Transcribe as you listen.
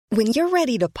When you're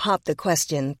ready to pop the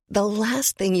question, the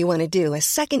last thing you want to do is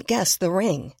second-guess the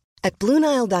ring. At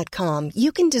BlueNile.com,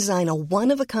 you can design a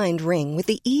one-of-a-kind ring with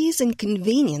the ease and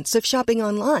convenience of shopping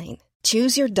online.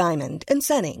 Choose your diamond and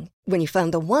setting. When you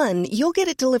find the one, you'll get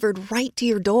it delivered right to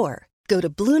your door. Go to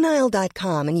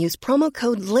BlueNile.com and use promo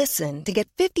code LISTEN to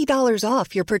get $50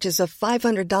 off your purchase of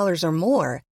 $500 or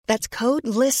more. That's code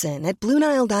LISTEN at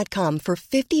BlueNile.com for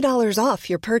 $50 off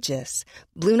your purchase.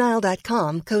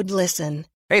 BlueNile.com, code LISTEN.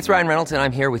 Hey, it's Ryan Reynolds, and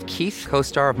I'm here with Keith,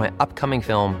 co-star of my upcoming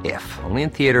film, If, only in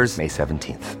theaters May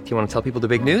 17th. Do you want to tell people the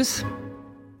big news?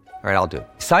 All right, I'll do it.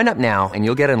 Sign up now and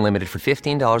you'll get unlimited for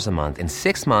 $15 a month and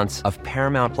 6 months of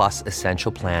Paramount Plus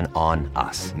Essential Plan on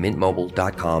us.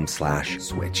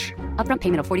 MintMobile.com/switch. Upfront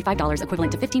payment of $45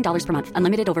 equivalent to $15 per month.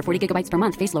 Unlimited over 40 gigabytes per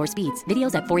month. Face lower speeds.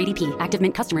 Videos at 480p. Active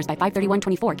Mint customers by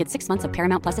 531.24 get 6 months of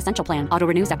Paramount Plus Essential Plan. Auto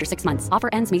renews after 6 months. Offer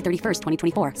ends May 31st,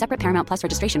 2024. Separate Paramount Plus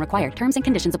registration required. Terms and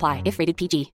conditions apply if rated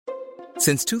PG.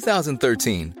 Since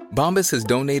 2013, Bombas has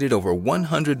donated over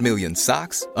 100 million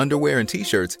socks, underwear, and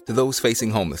T-shirts to those facing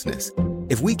homelessness.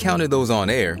 If we counted those on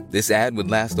air, this ad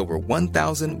would last over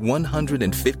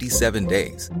 1,157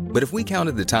 days. But if we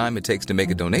counted the time it takes to make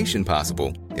a donation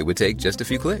possible, it would take just a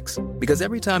few clicks. Because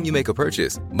every time you make a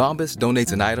purchase, Bombas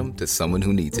donates an item to someone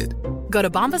who needs it. Go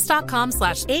to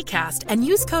bombas.com/ACAST and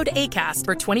use code ACAST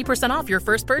for 20% off your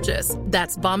first purchase.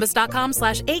 That's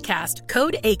bombas.com/ACAST,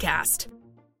 code ACAST.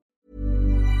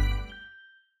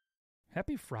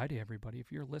 Happy Friday, everybody.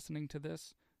 If you're listening to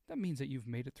this, that means that you've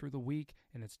made it through the week,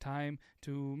 and it's time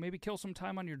to maybe kill some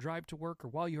time on your drive to work or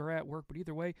while you're at work. But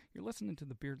either way, you're listening to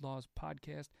the Beard Laws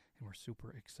podcast, and we're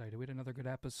super excited. We had another good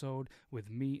episode with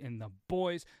me and the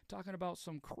boys talking about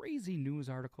some crazy news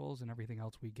articles and everything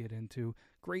else we get into.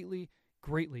 Greatly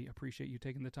appreciate you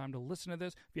taking the time to listen to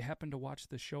this. If you happen to watch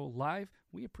the show live,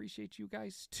 we appreciate you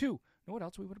guys too. Know what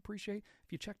else we would appreciate?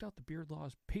 If you checked out the Beard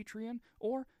Laws Patreon,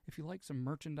 or if you like some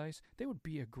merchandise, they would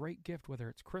be a great gift, whether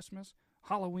it's Christmas,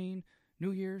 Halloween,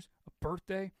 New Year's, a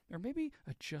birthday, or maybe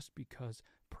a just because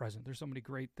present. There's so many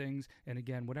great things, and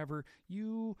again, whatever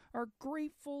you are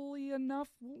gratefully enough,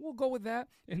 we'll go with that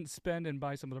and spend and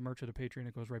buy some of the merch of the Patreon.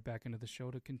 It goes right back into the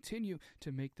show to continue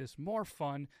to make this more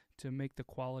fun, to make the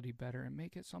quality better, and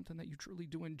make it something that you truly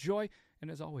do enjoy.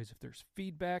 And as always, if there's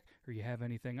feedback or you have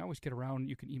anything, I always get around.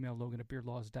 You can email Logan at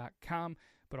beardlaws.com,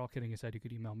 but all kidding aside, you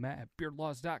could email Matt at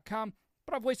beardlaws.com.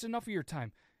 But I've wasted enough of your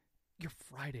time. Your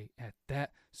Friday at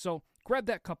that. So grab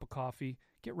that cup of coffee,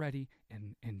 get ready,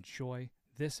 and enjoy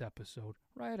this episode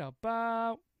right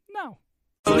about now.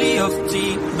 Fully off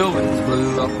tea, the winds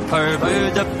blew up her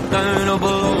bird up down oh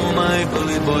below my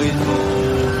bully boys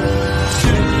bow.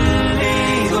 Soon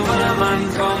may the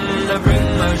wellerman come to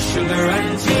bring us sugar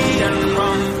and tea and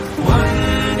rum.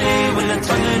 One day when the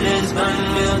tonguing is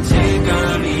done, we'll take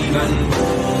our leave and go.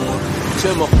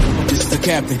 This is the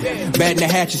captain. Batting the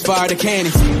hatches, fire the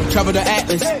cannons. Travel the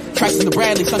Atlas, tracks in the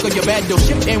Bradley, sunk on your bad door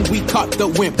ship, and we caught the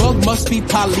wind. Bug must be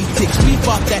politics. We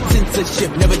fought that censorship.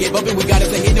 Never gave up, and we got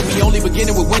us ahead, and we only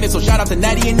beginning with winning. So shout out to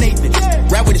Natty and Nathan.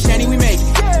 Rap with the shanty, we make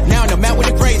it. Now in the mount with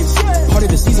the greatest. Part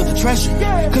of the seas of the treasure,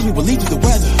 cause we believe through the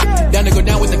weather. Down to go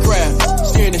down with the crowd,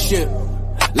 steering the ship.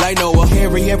 Like Noah,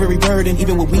 carry every burden,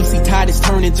 even when we see tide is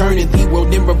turning, the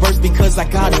world in reverse because I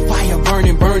got a fire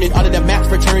burning, all of the maps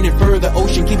returning further,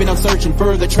 ocean keeping on searching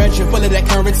further, treasure full of that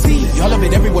currency, all of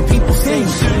it everyone people sing.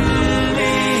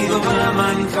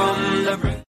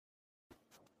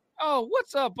 Oh,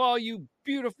 what's up, all you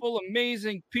beautiful,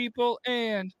 amazing people,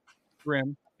 and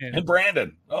Grim. And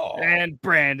Brandon. And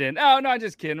Brandon. Oh, no,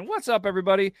 just kidding. What's up,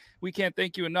 everybody? We can't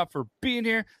thank you enough for being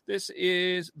here. This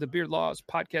is the Beard Laws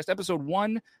podcast, episode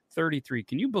 133.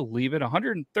 Can you believe it?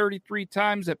 133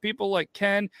 times that people like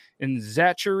Ken and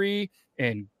Zachary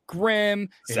and Grim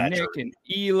and Nick and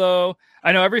Elo.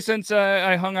 I know ever since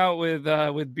I hung out with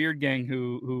Beard Gang,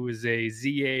 who is a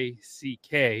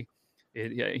Z-A-C-K,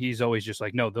 he's always just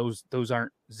like, no, those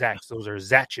aren't Zachs. Those are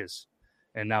Zatches.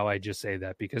 And now I just say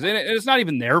that because it's not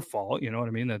even their fault, you know what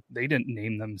I mean? That they didn't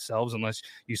name themselves unless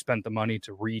you spent the money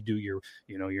to redo your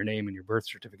name and your birth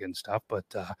certificate and stuff. But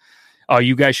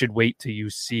you guys should wait till you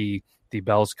see the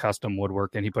Bell's Custom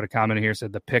Woodwork. And he put a comment in here,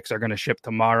 said the picks are going to ship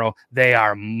tomorrow. They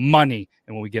are money,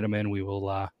 and when we get them in, we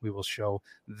will show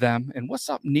them. And what's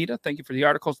up, Nita? Thank you for the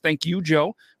articles. Thank you,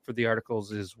 Joe, for the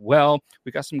articles as well.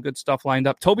 We got some good stuff lined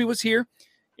up. Toby was here,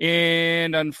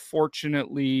 and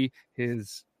unfortunately,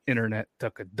 his internet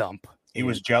took a dump. He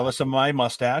was jealous of my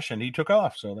mustache, and he took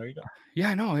off. So there you go. Yeah,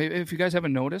 I know. If you guys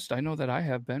haven't noticed, I know that I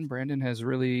have been. Brandon has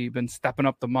really been stepping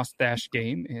up the mustache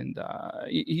game, and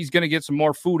he's going to get some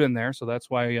more food in there. So that's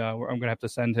why I'm going to have to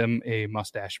send him a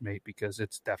mustache mate, because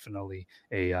it's definitely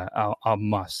a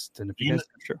must. And if you guys,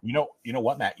 sure. You know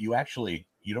what, Matt? You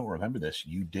don't remember this.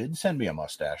 You did send me a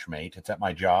mustache mate. It's at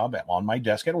my job, on my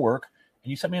desk at work, and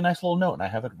you sent me a nice little note, and I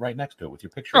have it right next to it with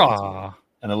your picture. Aww.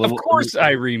 And of course,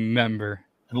 I remember.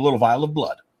 And a little vial of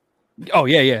blood. Oh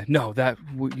yeah. No, that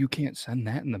you can't send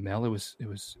that in the mail. It was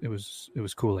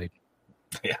Kool-Aid.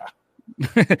 Yeah.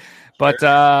 But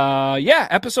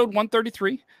episode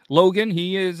 133. Logan,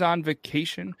 he is on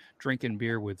vacation, drinking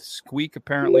beer with Squeak.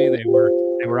 Apparently, they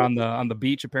were on the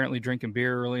beach, apparently drinking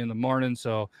beer early in the morning.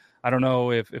 So I don't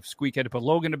know if Squeak had to put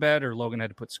Logan to bed or Logan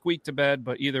had to put Squeak to bed.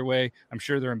 But either way, I'm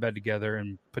sure they're in bed together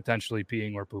and potentially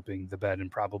peeing or pooping the bed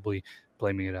and probably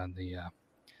blaming it on the.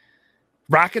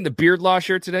 Rocking the Beard Law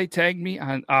shirt today. Tagged me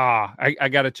on. I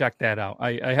got to check that out.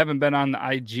 I haven't been on the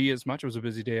IG as much. It was a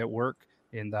busy day at work,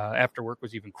 and after work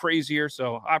was even crazier.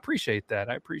 So I appreciate that.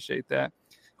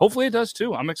 Hopefully it does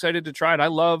too. I'm excited to try it. I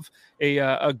love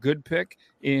a good pick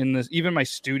in this. Even my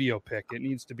studio pick, it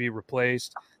needs to be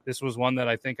replaced. This was one that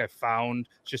I think I found.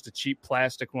 It's just a cheap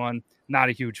plastic one. Not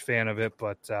a huge fan of it,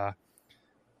 but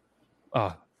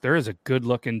there is a good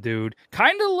looking dude.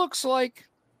 Kind of looks like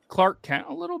Clark Kent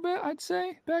a little bit, I'd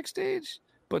say, backstage,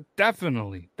 but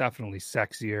definitely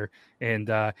sexier.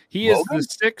 And he is the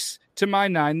 6 to my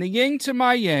 9, the yin to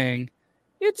my yang.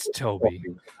 It's Toby.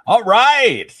 All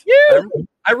right. Yeah.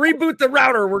 I reboot the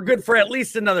router. We're good for at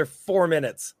least another 4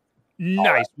 minutes.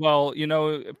 Nice. Well,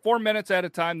 4 minutes at a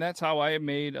time. That's how I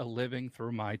made a living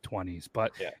through my 20s.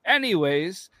 But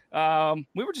anyways,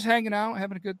 we were just hanging out,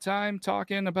 having a good time,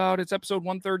 talking about it's episode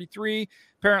 133.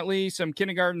 Apparently some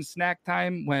kindergarten snack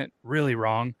time went really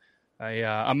wrong.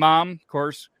 A mom, of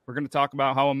course, we're going to talk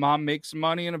about how a mom makes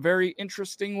money in a very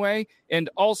interesting way.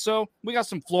 And also we got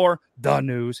some the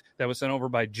news that was sent over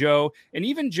by Joe. And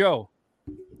even Joe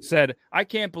said, I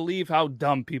can't believe how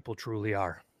dumb people truly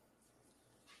are.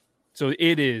 So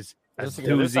it is a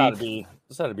doozy.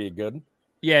 This ought to be good.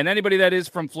 Yeah, and anybody that is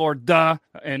from Florida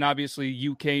and obviously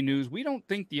UK news, we don't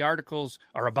think the articles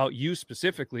are about you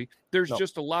specifically. There's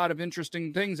just a lot of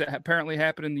interesting things that apparently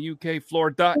happen in the UK,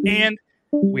 Florida, and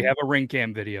we have a ring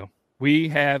cam video. So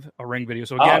again,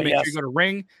 make sure you go to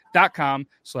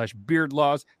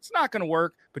ring.com/beardlaws. It's not going to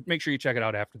work, but make sure you check it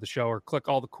out after the show or click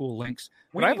all the cool links.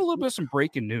 But I have a little bit of some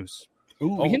breaking news.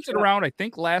 We hinted around, I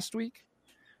think, last week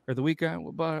or the week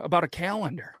about a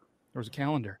calendar. There was a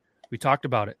calendar. We talked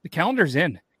about it. The calendar's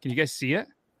in. Can you guys see it?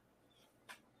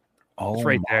 Oh, it's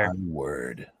right there.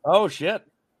 Word. Oh, shit.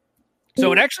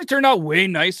 So it actually turned out way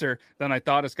nicer than I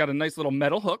thought. It's got a nice little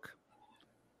metal hook.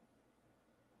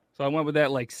 So I went with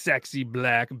that sexy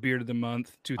black beard of the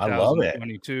month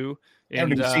 2022. I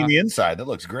haven't even seen the inside. That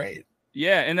looks great.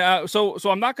 Yeah, and so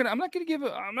I'm not gonna give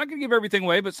everything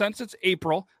away, but since it's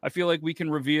April, I feel like we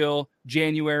can reveal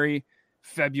January,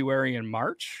 February, and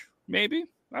March, maybe.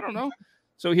 I don't know.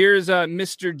 So here's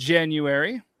Mr.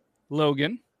 January,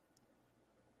 Logan.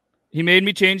 He made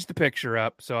me change the picture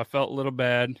up, so I felt a little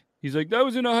bad. He's like, that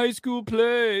was in a high school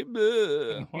play.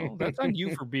 Well, that's on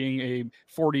you for being a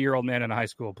 40-year-old man in a high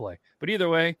school play. But either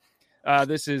way,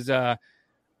 this is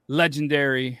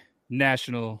legendary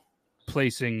national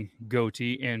placing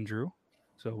goatee, Andrew.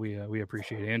 So we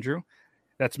appreciate Andrew.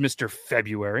 That's Mr.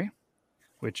 February,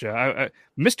 which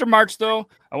Mr. March, though,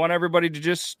 I want everybody to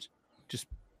just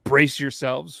brace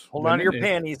yourselves. Hold on to your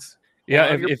panties.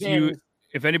 Yeah,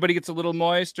 if anybody gets a little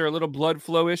moist or a little blood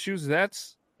flow issues,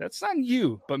 that's on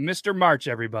you. But Mr. March,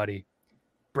 everybody,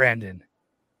 Brandon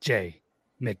J.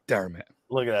 McDermott.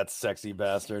 Look at that sexy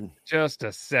bastard. Just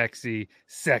a sexy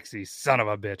son of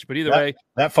a bitch. But either way,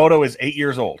 that photo is 8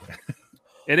 years old.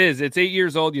 It is. It's 8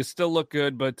 years old. You still look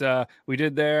good, but we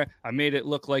did there. I made it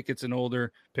look like it's an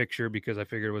older picture because I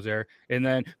figured it was there. And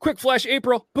then quick flash,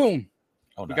 April, boom.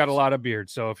 Oh, we got a lot of beard.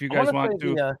 So if you guys want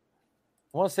to...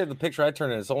 I want to say the picture I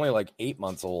turned in, it's only 8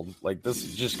 months old.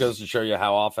 This just goes to show you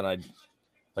how often I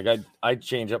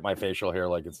change up my facial hair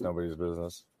like it's nobody's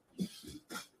business.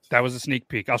 That was a sneak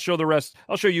peek. I'll show the rest.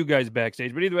 I'll show you guys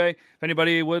backstage. But either way, if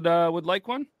anybody would like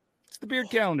one, it's the beard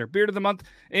calendar, beard of the month.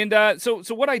 And so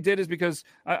what I did is because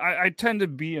I tend to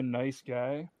be a nice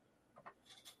guy.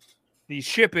 The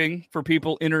shipping for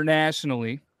people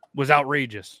internationally was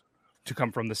outrageous to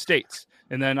come from the States.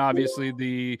 And then obviously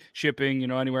the shipping,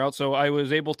 anywhere else. So I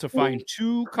was able to find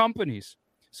 2 companies.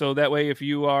 So that way, if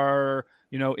you are,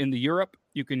 in the Europe,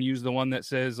 you can use the one that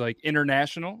says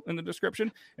international in the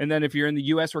description. And then if you're in the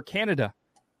US or Canada,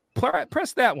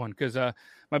 press that one because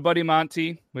my buddy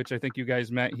Monty, which I think you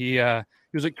guys met, he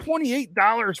was like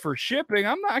 $28 for shipping.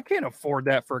 I can't afford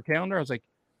that for a calendar. I was like,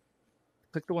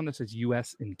 click the one that says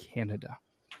U.S. and Canada.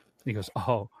 And he goes,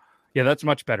 oh, yeah, that's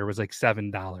much better. It was like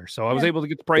 $7. So I was able to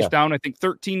get the price down. I think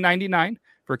 $13.99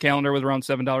 for a calendar with around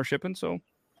 $7 shipping. So if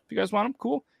you guys want them,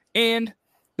 cool. And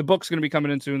the book's going to be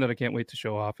coming in soon that I can't wait to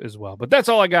show off as well. But that's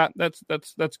all I got. That's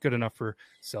good enough for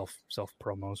self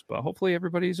promos. But hopefully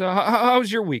everybody's.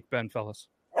 How's your week, Ben, fellas?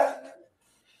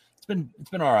 It's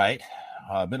been all right.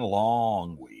 Been a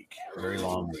long week, very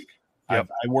long week. Yep.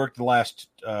 I worked the last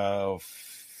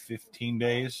 15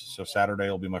 days, so Saturday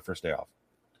will be my first day off.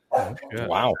 Oh,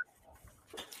 wow.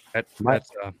 That's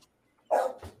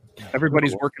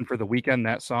everybody's working for the weekend.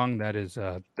 That song,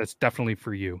 that's definitely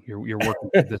for you. You're working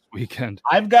for this weekend.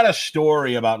 I've got a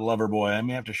story about Loverboy. I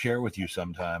may have to share with you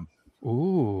sometime.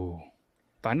 Ooh,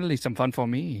 finally some fun for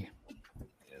me.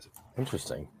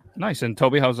 Interesting. Nice. And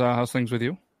Toby, how's things with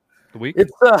you? The week?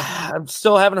 It's I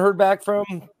still haven't heard back from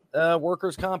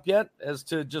workers' comp yet as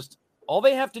to just all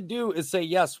they have to do is say,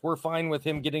 yes, we're fine with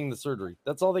him getting the surgery.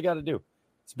 That's all they got to do.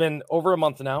 It's been over a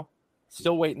month now.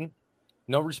 Still waiting.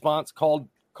 No response. Called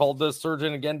the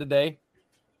surgeon again today.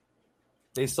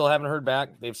 They still haven't heard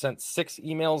back. They've sent 6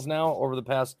 emails now over the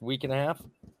past week and a half.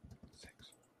 6.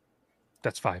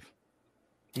 That's 5.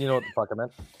 You know what the fuck I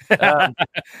meant.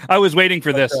 I was waiting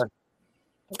for this.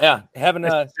 Having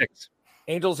 6.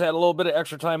 Angels had a little bit of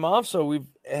extra time off, so we've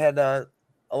had a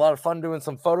lot of fun doing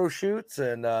some photo shoots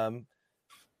and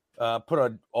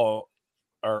put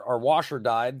our washer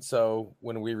died. So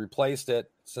when we replaced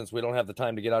it, since we don't have the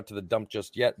time to get out to the dump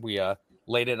just yet, we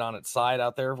laid it on its side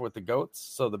out there with the goats.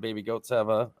 So the baby goats have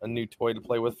a new toy to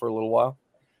play with for a little while.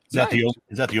 Is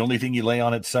that the only thing you lay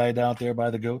on its side out there by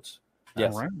the goats?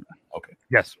 Yes. Right. Okay.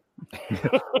 Yes.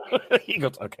 He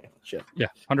goes, okay. Shit. Yeah.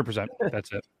 100%.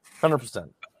 That's it. 100%.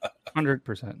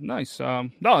 100%. Nice. No,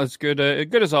 it's good.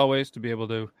 Good as always to be able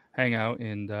to hang out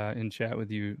and chat with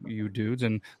you dudes.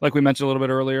 And like we mentioned a little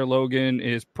bit earlier, Logan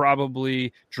is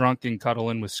probably drunk and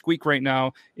cuddling with Squeak right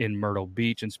now in Myrtle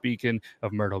Beach. And speaking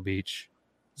of Myrtle Beach,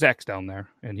 Zach's down there,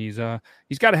 and he's got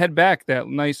to head back that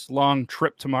nice long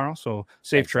trip tomorrow. So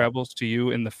safe travels to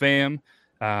you and the fam.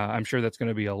 I'm sure that's going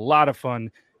to be a lot of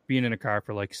fun being in a car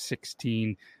for like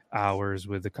 16 hours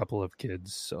with a couple of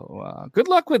kids. So good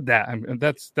luck with that.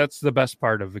 That's the best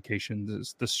part of vacations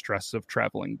is the stress of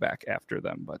traveling back after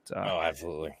them. But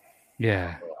absolutely.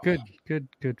 Yeah, good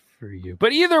for you.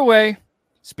 But either way,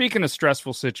 speaking of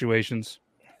stressful situations,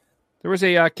 there was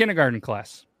a kindergarten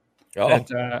class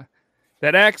that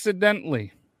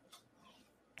accidentally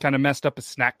kind of messed up a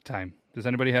snack time. Does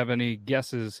anybody have any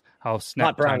guesses how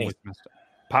snack time was messed up?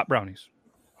 Pop brownies.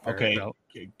 Okay.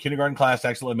 Kindergarten class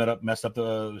accidentally messed up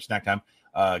the snack time.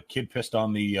 Kid pissed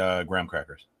on the graham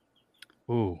crackers.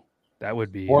 Ooh, that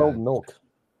would be boiled milk.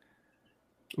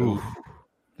 Ooh,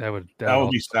 that would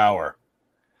be sour.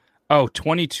 Oh,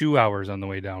 22 hours on the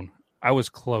way down. I was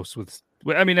close with.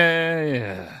 I mean,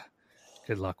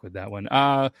 good luck with that one.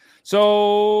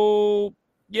 So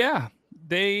yeah,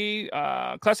 they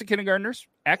classic kindergartners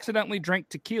accidentally drank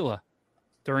tequila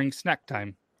during snack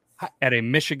time at a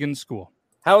Michigan school.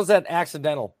 How is that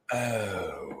accidental?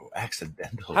 Oh,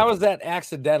 accidental. How is that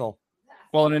accidental?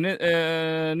 Well, in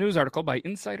a news article by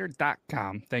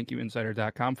Insider.com, thank you,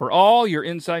 Insider.com, for all your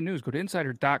inside news. Go to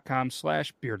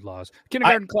Insider.com/beardlaws.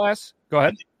 Kindergarten class, go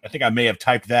ahead. I think I may have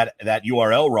typed that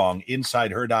URL wrong.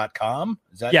 InsideHer.com?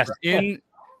 Is that yes?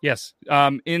 Yes.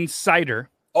 Insider.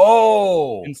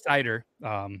 Oh, Insider.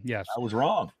 Yes, I was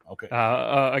wrong. Okay.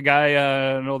 A guy,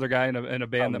 an older guy in a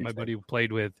band that my buddy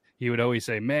played with, he would always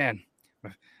say, "Man,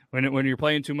 when you're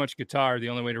playing too much guitar, the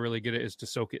only way to really get it is to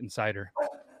soak it in cider."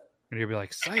 And he'd be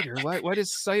like, "Cider? Why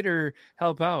does cider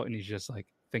help out?" And he's just like,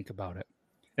 "Think about it."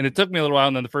 And it took me a little while,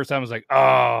 and then the first time I was like,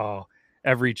 "Oh,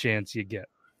 every chance you get,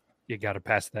 you got to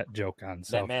pass that joke on."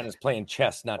 So that man is playing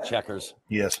chess, not checkers.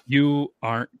 Yes, you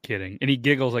aren't kidding. And he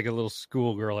giggles like a little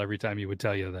schoolgirl every time he would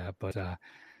tell you that. But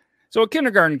so a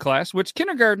kindergarten class, which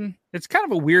kindergarten, it's kind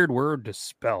of a weird word to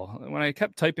spell. When I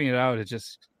kept typing it out, it's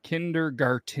just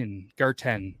kindergarten. I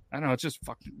don't know. It's just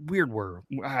fucking weird word.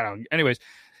 I don't know. Anyways,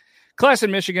 class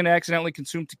in Michigan accidentally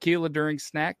consumed tequila during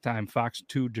snack time, Fox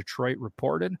 2 Detroit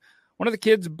reported. One of the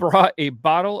kids brought a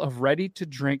bottle of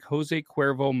ready-to-drink Jose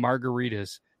Cuervo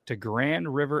margaritas to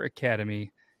Grand River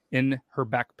Academy in her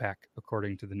backpack,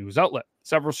 according to the news outlet.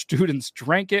 Several students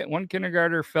drank it. One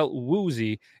kindergartner felt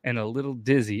woozy and a little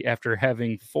dizzy after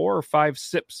having 4 or 5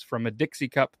 sips from a Dixie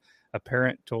cup, a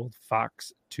parent told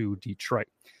Fox 2 Detroit.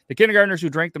 The kindergartners who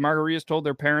drank the margaritas told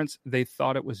their parents they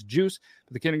thought it was juice,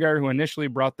 but the kindergartner who initially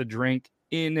brought the drink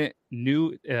in it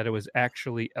knew that it was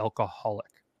actually alcoholic.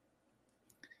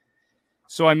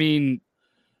 So, I mean,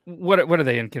 what are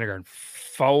they in kindergarten?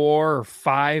 4 or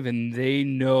 5, and they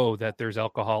know that there's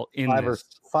alcohol in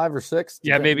 5 or 6.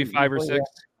 Yeah, maybe 5 or 6.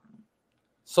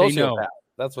 Sociopath.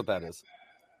 That's what that is.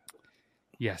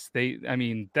 Yes,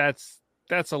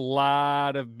 that's a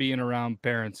lot of being around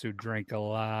parents who drink a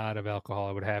lot of alcohol.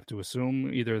 I would have to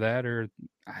assume either that or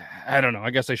I don't know.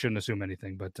 I guess I shouldn't assume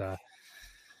anything, but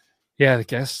yeah, I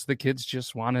guess the kids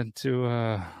just wanted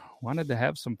to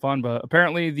have some fun. But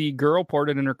apparently the girl poured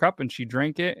it in her cup and she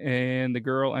drank it, and the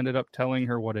girl ended up telling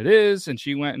her what it is, and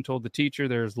she went and told the teacher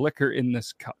there's liquor in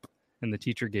this cup, and the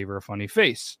teacher gave her a funny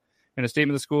face. In a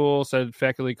statement, the school said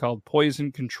faculty called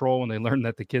poison control when they learned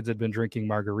that the kids had been drinking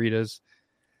margaritas.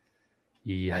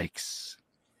 Yikes.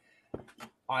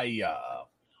 I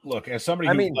look, as somebody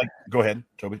who go ahead,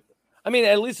 Toby. I mean,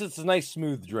 at least it's a nice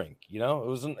smooth drink, you know?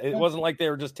 It wasn't like they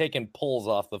were just taking pulls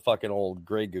off the fucking old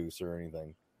Grey Goose or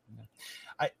anything.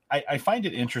 I find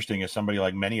it interesting as somebody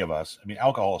like many of us. I mean,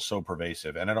 alcohol is so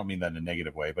pervasive, and I don't mean that in a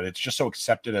negative way, but it's just so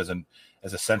accepted as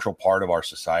a central part of our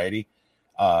society.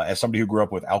 As somebody who grew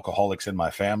up with alcoholics in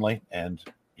my family, and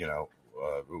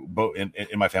both in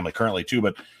my family currently too,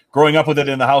 but growing up with it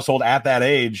in the household at that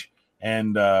age,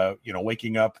 and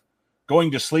waking up, going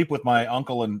to sleep with my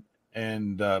uncle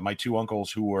and my 2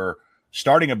 uncles who were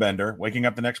starting a bender, waking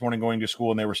up the next morning, going to school,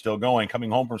 and they were still going,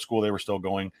 coming home from school, they were still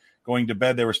going to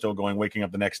bed, they were still going, waking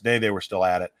up the next day, they were still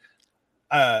at it.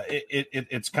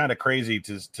 It's kind of crazy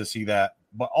to see that.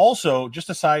 But also, just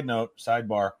a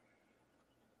sidebar,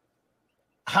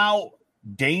 how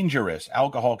dangerous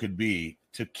alcohol could be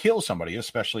to kill somebody,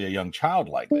 especially a young child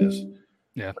like this.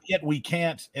 Yeah. But yet we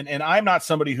can't, and I'm not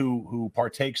somebody who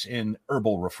partakes in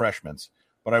herbal refreshments,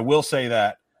 but I will say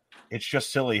that it's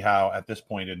just silly how at this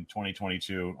point in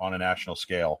 2022 on a national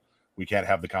scale, we can't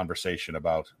have the conversation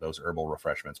about those herbal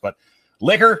refreshments. But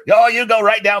liquor, you go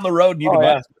right down the road and you can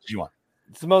buy as much as you want.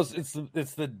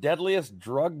 It's the deadliest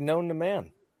drug known to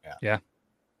man. Yeah.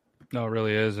 No, it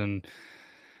really is. And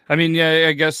I mean, yeah,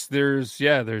 I guess there's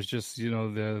just,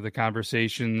 the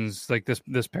conversations like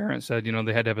this parent said,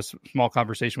 they had to have a small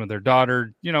conversation with their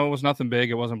daughter. It was nothing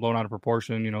big. It wasn't blown out of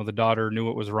proportion. The daughter knew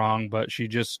it was wrong, but she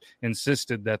just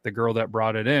insisted that the girl that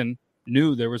brought it in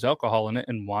knew there was alcohol in it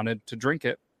and wanted to drink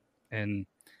it. And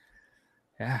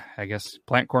yeah, I guess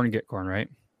plant corn and get corn, right?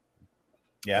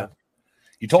 Yeah.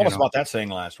 You told us about that saying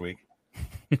last week.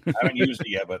 I haven't used it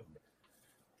yet, but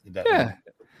yeah.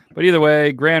 But either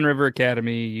way, Grand River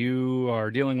Academy, you are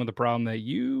dealing with a problem that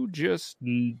you just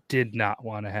did not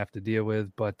want to have to deal with.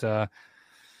 But I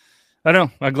don't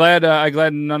know. I'm glad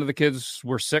none of the kids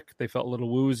were sick. They felt a little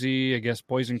woozy. I guess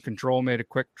poison control made a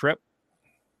quick trip.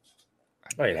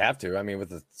 Well, you'd have to. I mean,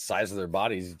 with the size of their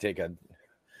bodies, you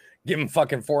give them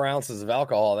fucking 4 ounces of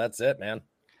alcohol. That's it, man.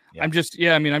 Yeah. I'm just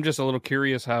a little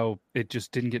curious how it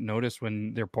just didn't get noticed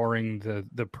when they're pouring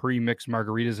the pre-mixed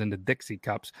margaritas into Dixie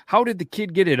cups. How did the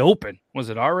kid get it open? Was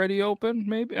it already open?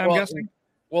 Maybe I'm guessing.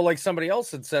 Well, like somebody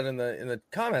else had said in the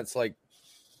comments, like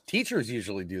teachers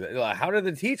usually do that. How did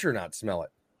the teacher not smell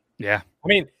it? Yeah. I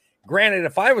mean, granted,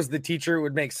 if I was the teacher, it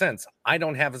would make sense. I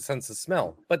don't have a sense of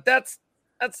smell, but that's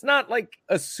not like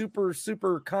a super,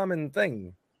 super common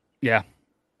thing. Yeah.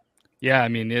 Yeah. I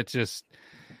mean, it's just.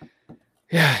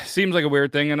 Yeah, seems like a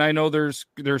weird thing, and I know there's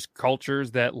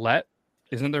cultures that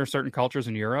isn't there certain cultures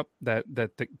in Europe that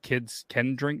the kids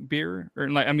can drink beer or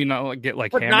not get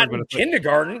like but hammered, not in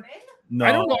kindergarten. No,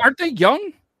 I don't know. Aren't they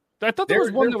young? I thought there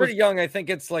was one that was pretty young. I think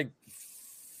it's like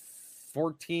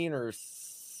 14 or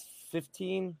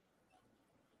 15.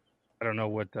 I don't know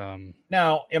what.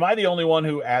 Now, am I the only one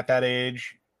who at that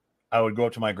age? I would go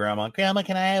up to my grandma. Grandma,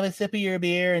 can I have a sip of your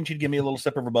beer? And she'd give me a little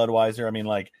sip of her Budweiser. I mean,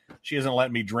 like, she isn't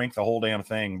letting me drink the whole damn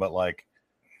thing. But like,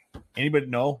 anybody?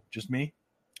 No, just me.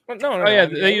 Well, no. Oh yeah,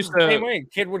 they used to. Same way.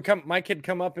 My kid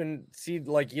come up and see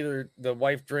like either the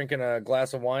wife drinking a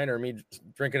glass of wine or me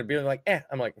drinking a beer. And like,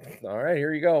 I'm like, all right,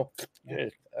 here you go.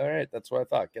 All right, that's what I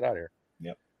thought. Get out of here.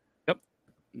 Yep.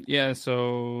 Yeah,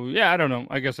 so I don't know.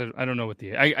 I guess I don't know what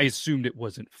I assumed it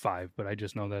wasn't 5, but I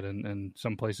just know that in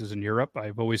some places in Europe,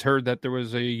 I've always heard that there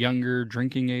was a younger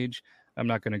drinking age. I'm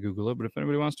not going to Google it, but if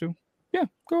anybody wants to, yeah,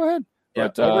 go ahead. Yeah,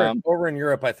 but, over in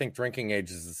Europe, I think drinking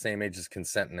age is the same age as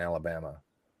consent in Alabama.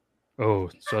 Oh,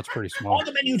 so that's pretty small. On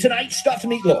the menu tonight, stuffed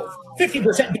meatloaf,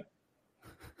 50%.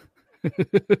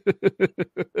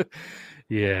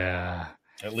 Yeah.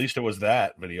 At least it was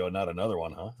that video, not another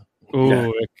one, huh?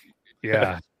 Oh,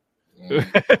 yeah.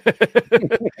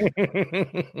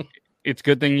 It's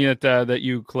good thing that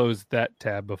you closed that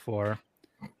tab before.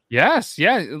 Yes,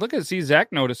 yeah. Look at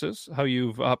Zach notices how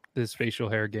you've upped this facial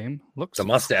hair game. Looks The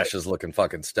mustache is looking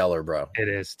fucking stellar, bro. It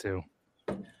is too.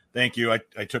 Thank you. I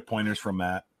took pointers from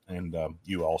Matt and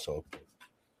you also.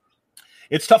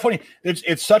 It's tough when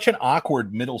it's such an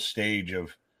awkward middle stage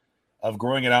of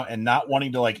growing it out and not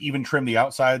wanting to like even trim the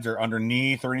outsides or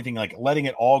underneath or anything, like letting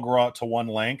it all grow out to one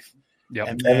length.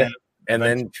 Yep. And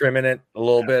then trimming it a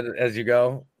little bit as you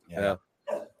go. Yeah.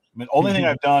 I mean, only thing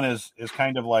I've done is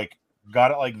kind of like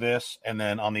got it like this, and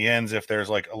then on the ends, if there's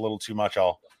like a little too much,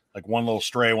 I'll like one little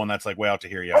stray one that's like way out to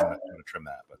here. Yeah, I'm gonna trim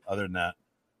that. But other than that,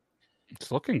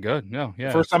 it's looking good. No,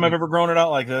 yeah. First time I've ever grown it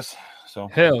out like this. So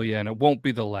hell yeah, and it won't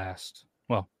be the last.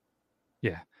 Well,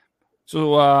 yeah.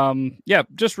 So yeah,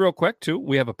 just real quick too,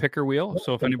 we have a picker wheel.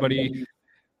 So if anybody,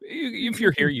 if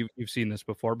you're here, you've seen this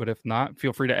before, but if not,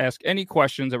 feel free to ask any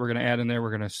questions that we're going to add in there.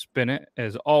 We're going to spin it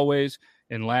as always.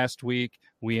 And last week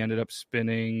we ended up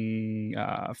spinning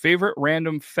favorite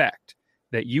random fact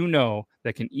that you know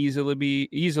that can easily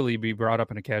be brought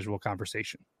up in a casual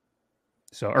conversation.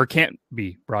 So, or can't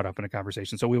be brought up in a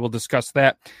conversation. So we will discuss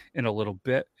that in a little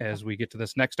bit as we get to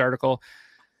this next article.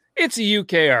 It's a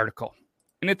UK article,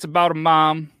 and it's about a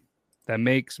mom that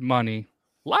makes money,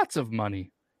 lots of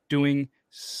money, doing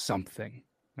something.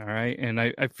 All right. And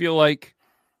I feel like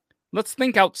let's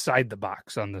think outside the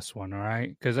box on this one. All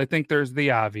right. Because I think there's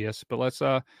the obvious, but let's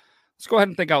go ahead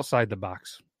and think outside the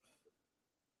box.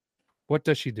 What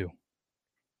does she do?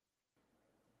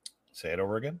 Say it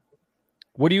over again.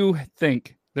 What do you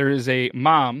think? There is a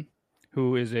mom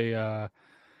who is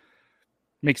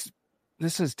makes,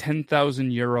 this is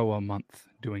 10,000 euro a month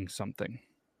doing something.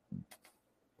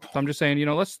 So I'm just saying,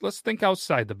 let's think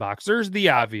outside the box. There's the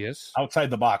obvious. Outside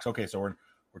the box. Okay, so we're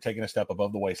taking a step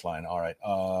above the waistline. All right.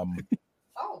 Oh.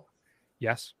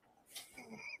 Yes.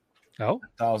 Oh.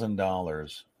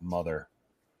 $1,000, mother.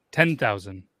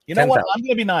 10,000. You know 10, what? 000. I'm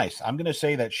going to be nice. I'm going to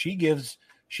say that she gives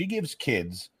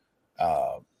kids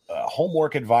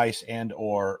homework advice and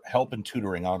or help and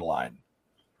tutoring online.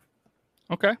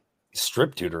 Okay.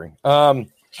 Strip tutoring. I'm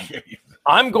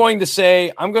going to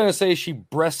say she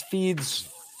breastfeeds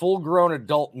full-grown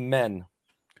adult men.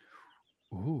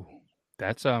 Ooh,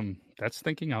 that's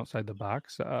thinking outside the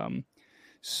box.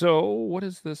 So what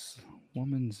is this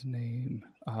woman's name?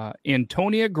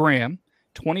 Antonia Graham,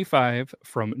 25,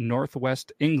 from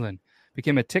Northwest England,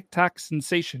 became a TikTok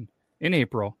sensation in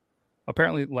April,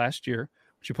 apparently last year.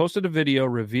 She posted a video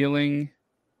revealing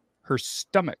her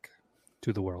stomach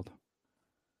to the world.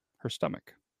 Her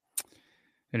stomach.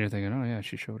 And you're thinking, oh, yeah,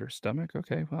 she showed her stomach.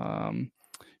 Okay.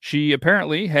 She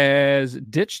apparently has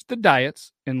ditched the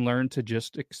diets and learned to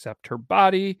just accept her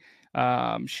body.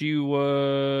 She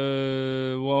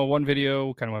was, one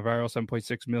video kind of went viral,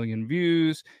 7.6 million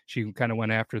views. She kind of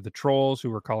went after the trolls who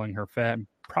were calling her fat and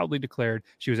proudly declared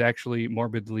she was actually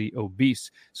morbidly obese.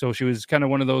 So she was kind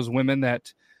of one of those women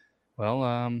that,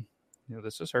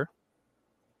 this is her.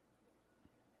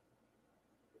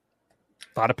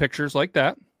 A lot of pictures like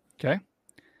that. Okay.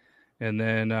 And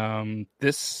then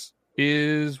this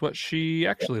is what she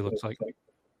actually looks like.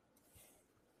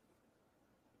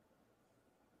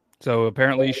 So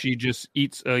apparently she just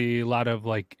eats a lot of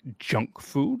like junk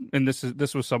food. And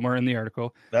this was somewhere in the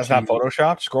article. That's not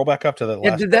Photoshopped. Scroll back up to the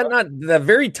last. Did that not, the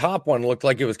very top one looked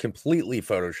like it was completely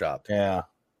Photoshopped. Yeah.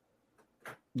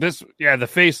 The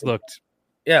face looked.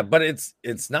 Yeah, but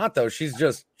it's not though. She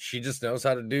just knows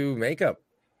how to do makeup.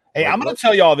 Hey, I'm going to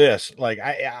tell y'all this. Like,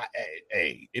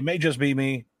 hey, it may just be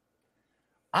me.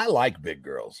 I like big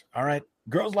girls. All right.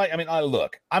 Girls like,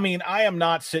 I am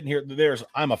not sitting here.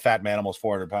 I'm a fat man, almost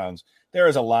 400 pounds. There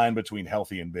is a line between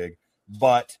healthy and big,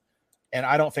 and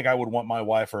I don't think I would want my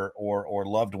wife or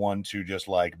loved one to just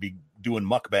like be doing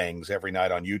mukbangs every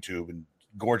night on YouTube and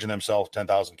gorging themselves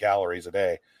 10,000 calories a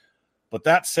day. But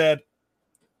that said,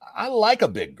 I like a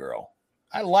big girl.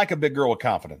 I like a big girl with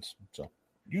confidence. So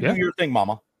you do your thing,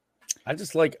 mama. I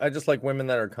just like women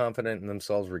that are confident in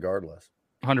themselves regardless.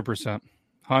 100%.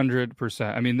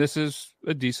 100%. I mean, this is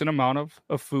a decent amount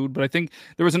of food, but I think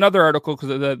there was another article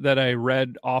that I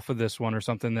read off of this one or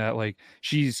something that like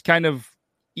she's kind of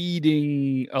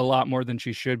eating a lot more than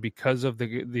she should because of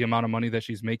the amount of money that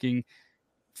she's making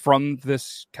from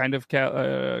this kind of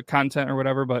content or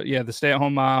whatever. But yeah, the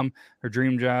stay-at-home mom, her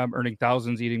dream job, earning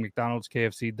thousands, eating McDonald's,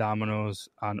 KFC, Domino's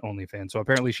on OnlyFans. So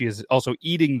apparently she is also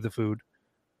eating the food.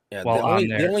 Yeah,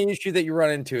 the only issue that you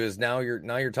run into is now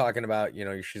you're talking about,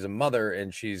 she's a mother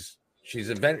and she's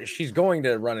going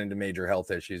to run into major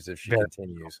health issues if she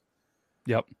continues.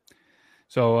 Yep.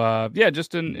 So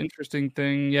just an interesting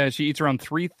thing. Yeah, she eats around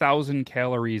 3,000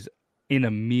 calories in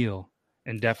a meal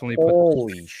and definitely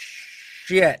holy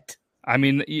shit. I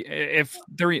mean, if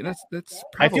they're that's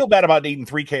I feel bad about eating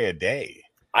 3K a day.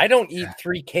 I don't eat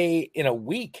 3K in a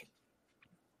week.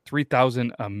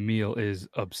 3,000 a meal is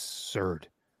absurd.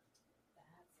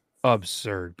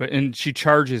 Absurd. And she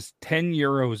charges 10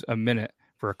 euros a minute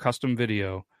for a custom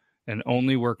video and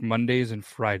only work Mondays and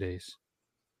Fridays,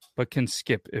 but can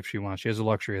skip if she wants. She has the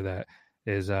luxury of that.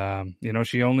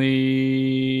 She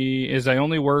only I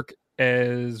only work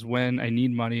as when I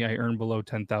need money. I earn below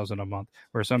 10,000 a month,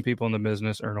 where some people in the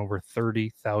business earn over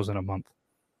 30,000 a month.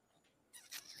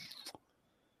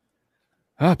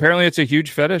 Apparently, it's a huge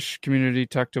fetish community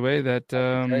tucked away. That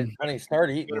honey,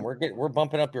 start eating. We're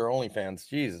bumping up your OnlyFans.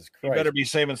 Jesus Christ! You better be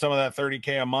saving some of that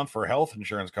 30K a month for health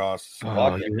insurance costs.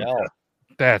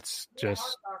 That's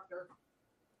just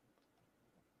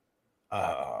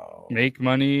make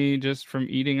money just from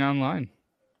eating online.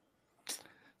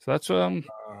 So that's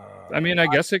I mean, I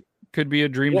guess it could be a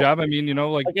dream job. I mean,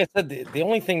 like I said, the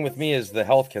only thing with me is the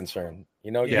health concern.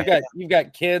 You've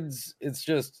got kids. It's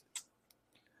just.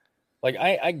 Like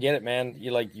I get it, man.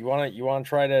 You want to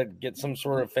try to get some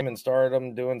sort of fame and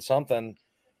stardom doing something,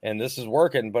 and this is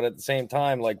working. But at the same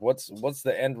time, like what's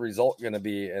the end result going to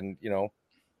be? And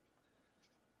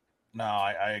No,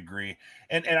 I agree,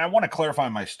 and I want to clarify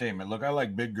my statement. Look, I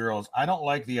like big girls. I don't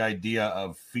like the idea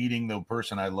of feeding the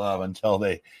person I love until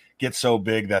they get so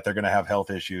big that they're going to have health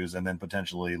issues and then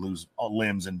potentially lose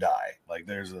limbs and die. Like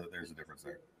there's a difference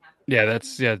there. Yeah,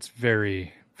 it's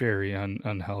very very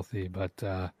unhealthy,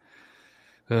 but.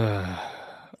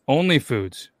 Only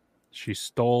Foods. She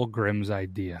stole Grimm's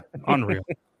idea. Unreal.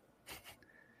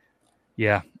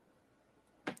 Yeah.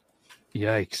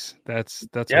 Yikes. That's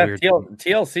weird.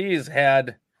 TLC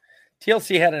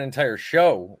had an entire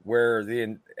show where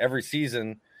every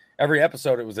season, every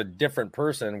episode, it was a different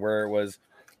person, where it was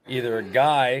either a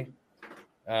guy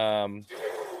had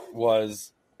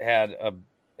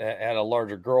a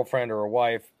larger girlfriend or a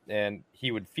wife, and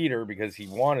he would feed her because he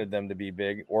wanted them to be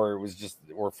big, or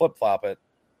flip flop it.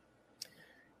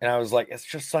 And I was like, it's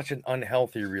just such an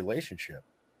unhealthy relationship.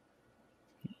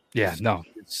 Yeah, no,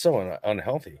 it's so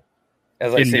unhealthy.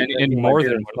 As I say, in more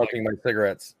than smoking my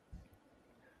cigarettes.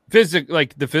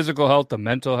 Like the physical health, the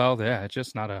mental health, yeah, it's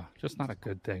just not a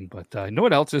good thing. But you know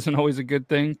what else isn't always a good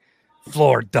thing?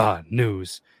 Florida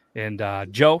news. And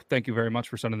Joe, thank you very much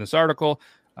for sending this article.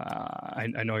 I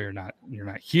know you're not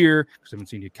here because I haven't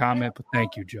seen you comment, but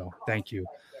thank you, Joe. Thank you.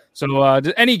 So,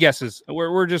 any guesses?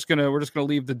 We're just gonna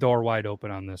leave the door wide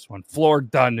open on this one.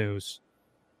 Florida news.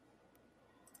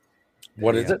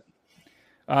 What is it?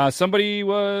 Somebody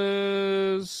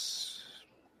was.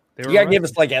 You gotta give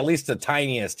us like at least the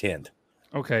tiniest hint.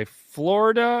 Okay,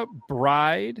 Florida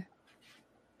bride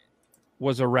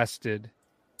was arrested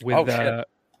with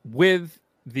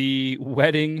the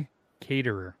wedding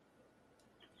caterer.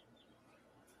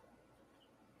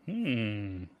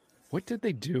 What did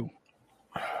they do?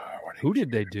 Who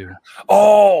did they do?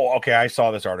 Oh, okay. I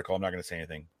saw this article. I'm not going to say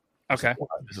anything. Okay.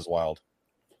 This is wild.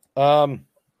 I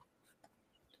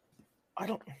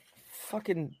don't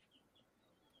fucking.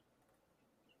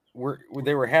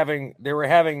 They were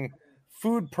having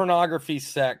food pornography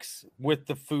sex with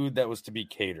the food that was to be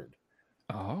catered.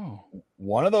 Oh,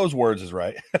 one of those words is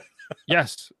right.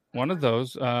 Yes, one of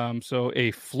those. So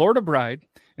a Florida bride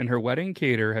and her wedding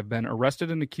caterer have been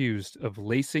arrested and accused of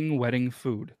lacing wedding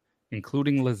food,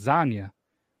 including lasagna,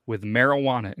 with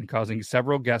marijuana and causing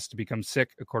several guests to become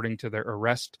sick, according to their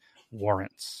arrest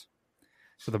warrants.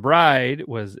 So the bride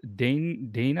was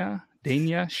Dania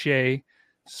Shea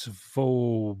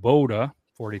Svoboda,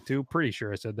 42. Pretty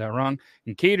sure I said that wrong.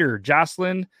 And caterer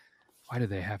Jocelyn. Why do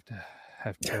they have to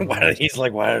have? He's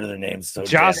like, why are their names so?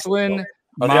 Jocelyn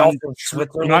Montrenice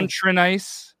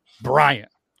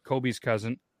Bryant, Kobe's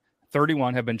cousin,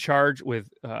 31, have been charged with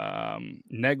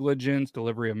negligence,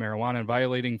 delivery of marijuana, and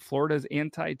violating Florida's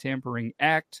Anti-Tampering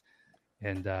Act.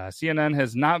 And CNN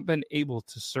has not been able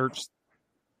to search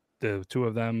the two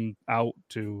of them out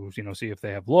to, see if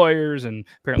they have lawyers, and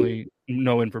apparently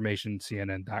no information,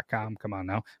 CNN.com. Come on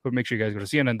now. But make sure you guys go to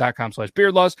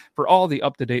CNN.com/beardlaws for all the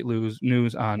up-to-date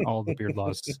news on all the Beard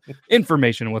Laws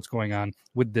information and what's going on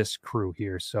with this crew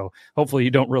here. So hopefully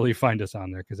you don't really find us on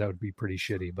there, because that would be pretty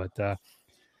shitty. But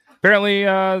apparently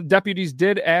deputies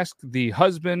did ask the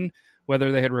husband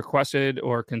whether they had requested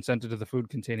or consented to the food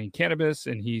containing cannabis,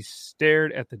 and he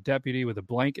stared at the deputy with a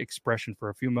blank expression for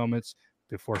a few moments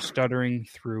before stuttering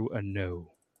through a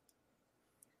no.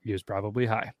 He was probably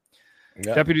high.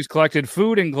 Yep. Deputies collected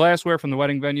food and glassware from the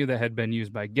wedding venue that had been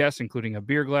used by guests, including a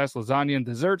beer glass, lasagna, and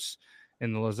desserts.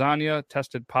 And the lasagna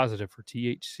tested positive for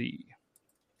THC.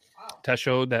 Wow. Test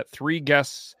showed that 3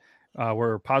 guests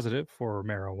were positive for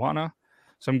marijuana.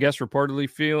 Some guests reportedly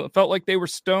felt like they were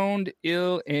stoned,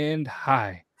 ill, and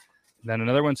high. Then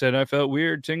another one said, I felt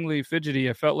weird, tingly, fidgety.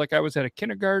 I felt like I was at a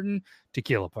kindergarten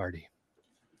tequila party.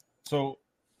 So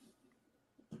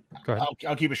Go ahead.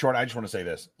 I'll keep it short. I just want to say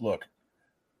this. Look,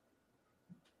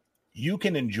 you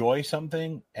can enjoy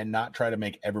something and not try to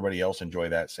make everybody else enjoy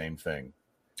that same thing.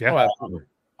 Yeah.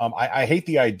 I hate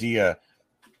the idea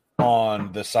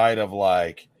on the side of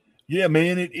like, yeah,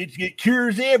 man, it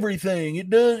cures everything. It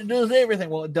does everything.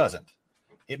 Well, it doesn't.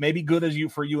 It may be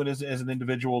good for you and as an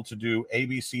individual to do A,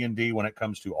 B, C, and D when it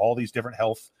comes to all these different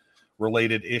health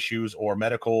related issues or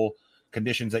medical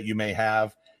conditions that you may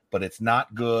have, but it's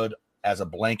not good as a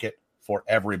blanket for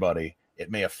everybody.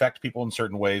 It may affect people in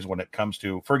certain ways when it comes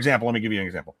to, for example, let me give you an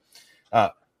example.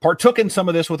 Partook in some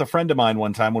of this with a friend of mine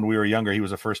one time when we were younger. He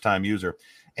was a first-time user.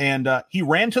 And he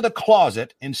ran to the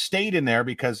closet and stayed in there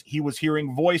because he was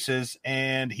hearing voices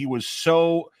and he was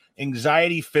so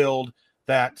anxiety-filled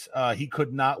that he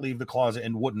could not leave the closet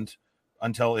and wouldn't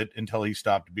until he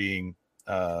stopped being,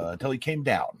 until he came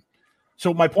down.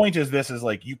 So my point is this is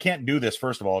like, you can't do this,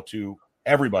 first of all, to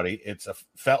everybody. It's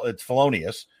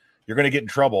felonious. You're going to get in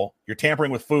trouble. You're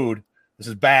tampering with food. This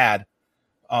is bad.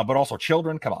 But also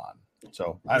children, come on.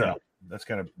 So I don't know. That's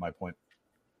kind of my point.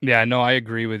 Yeah, no, I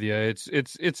agree with you. It's a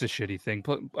shitty thing.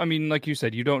 I mean, like you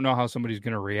said, you don't know how somebody's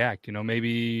going to react. You know,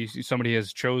 maybe somebody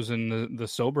has chosen the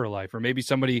sober life, or maybe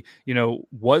somebody, you know,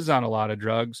 was on a lot of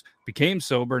drugs, became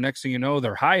sober. Next thing you know,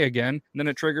 they're high again. And then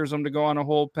it triggers them to go on a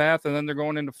whole path. And then they're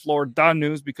going into Florida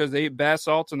news because they ate bath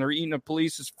salts and they're eating a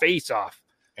police's face off.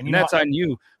 And that's on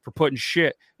you for putting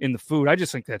shit in the food. I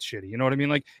just think that's shitty. You know what I mean?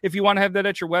 Like, if you want to have that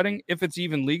at your wedding, if it's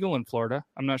even legal in Florida,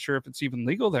 I'm not sure if it's even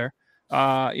legal there.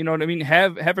 You know what I mean?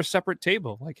 Have a separate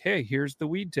table. Like, hey, here's the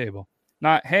weed table.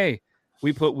 Not, hey,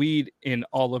 we put weed in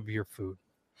all of your food.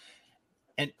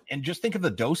 And just think of the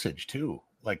dosage too.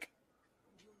 Like,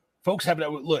 folks have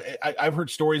look. I've heard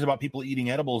stories about people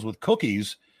eating edibles with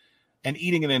cookies and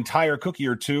eating an entire cookie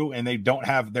or two, and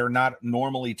they're not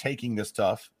normally taking this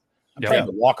stuff. I'm trying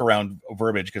to walk around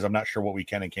verbiage because I'm not sure what we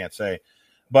can and can't say.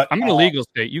 But I'm in a legal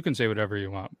state. You can say whatever you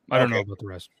want. I don't know about the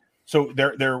rest. So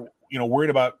they're worried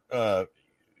about I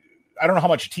don't know how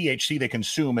much THC they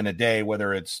consume in a day,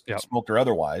 whether it's smoked or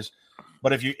otherwise.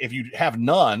 But if you have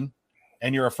none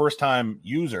and you're a first time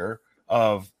user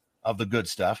of the good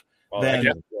stuff, then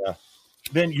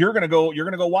you're gonna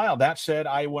go wild. That said,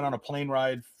 I went on a plane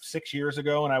ride 6 years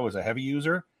ago and I was a heavy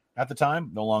user at the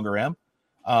time, no longer am.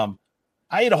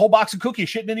 I ate a whole box of cookies.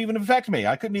 Shit didn't even affect me.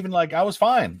 I couldn't even I was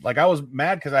fine. Like, I was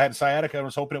mad because I had sciatica. I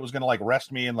was hoping it was going to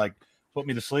rest me and put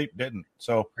me to sleep. Didn't.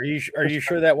 So are you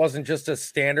sure that wasn't just a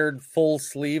standard full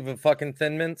sleeve of fucking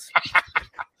Thin Mints?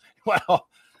 Well,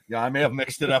 yeah, I may have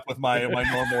mixed it up with my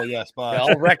normal. Yes, but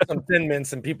I'll wreck some Thin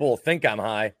Mints and people will think I'm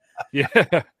high. Yeah,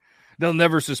 they'll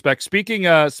never suspect. Speaking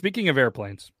of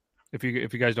airplanes, if you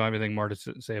guys don't have anything more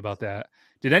to say about that,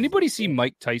 did anybody see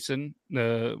Mike Tyson?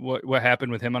 What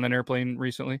happened with him on an airplane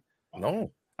recently? No,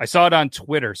 I saw it on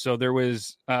Twitter. So there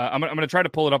was. I'm going to try to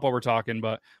pull it up while we're talking,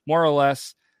 but more or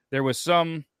less, there was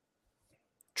some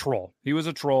troll. He was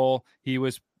a troll. He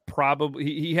was probably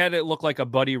he had it look like a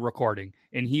buddy recording,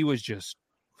 and he was just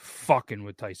fucking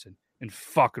with Tyson and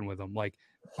fucking with him, like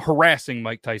harassing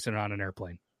Mike Tyson on an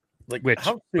airplane. Like,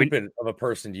 how stupid of a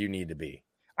person do you need to be?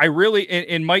 I really,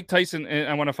 and Mike Tyson, and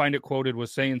I want to find it quoted,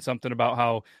 was saying something about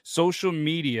how social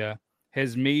media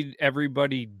has made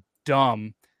everybody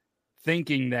dumb,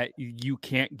 thinking that you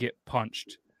can't get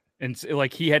punched. And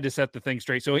he had to set the thing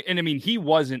straight. So, and I mean, he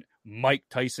wasn't Mike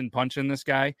Tyson punching this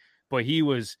guy, but he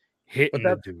was hitting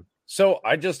the dude. So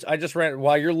I just ran,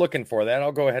 while you're looking for that,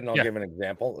 I'll go ahead and I'll give an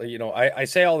example. You know, I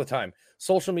say all the time,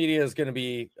 social media is going to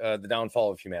be the downfall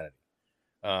of humanity.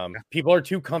 People are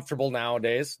too comfortable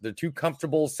nowadays. They're too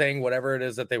comfortable saying whatever it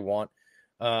is that they want.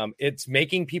 It's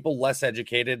making people less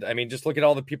educated. I mean, just look at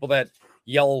all the people that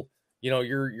yell, you know,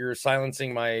 you're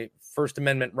silencing my First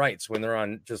Amendment rights when they're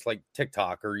on just like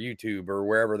TikTok or YouTube or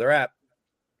wherever they're at.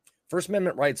 First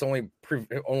Amendment rights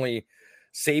only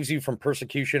saves you from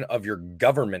persecution of your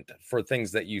government for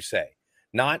things that you say,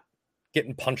 not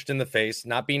getting punched in the face,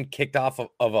 not being kicked off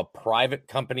of a private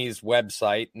company's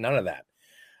website, none of that.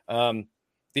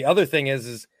 The other thing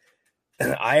is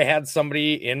I had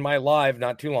somebody in my live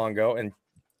not too long ago, and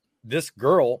this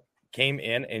girl came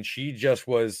in and she just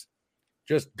was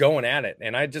just going at it.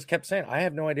 And I just kept saying, I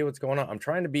have no idea what's going on. I'm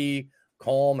trying to be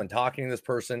calm and talking to this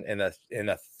person, and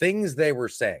the things they were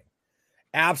saying,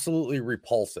 absolutely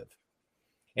repulsive.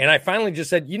 And I finally just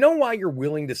said, you know why you're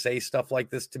willing to say stuff like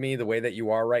this to me the way that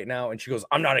you are right now? And she goes,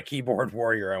 I'm not a keyboard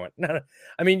warrior. I went, no.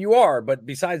 I mean, you are, but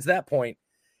besides that point,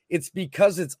 it's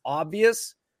because it's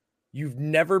obvious you've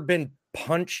never been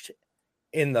punched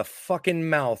in the fucking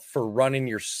mouth for running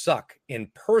your suck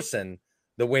in person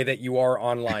the way that you are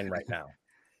online right now.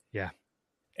 Yeah.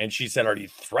 And she said, "Are you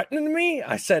threatening me?"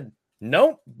 I said,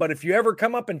 "No, but if you ever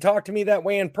come up and talk to me that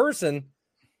way in person,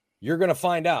 you're going to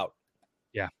find out."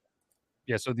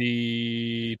 Yeah, so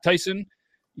the Tyson,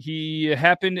 he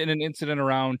happened in an incident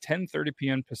around 10:30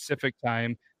 p.m. Pacific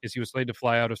time as he was slated to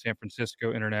fly out of San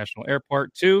Francisco International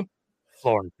Airport to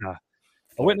Florida.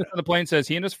 A witness on the plane says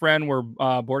he and his friend were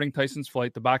boarding Tyson's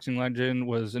flight. The boxing legend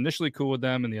was initially cool with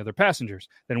them and the other passengers.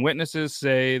 Then witnesses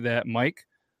say that Mike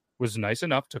was nice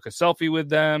enough, took a selfie with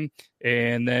them,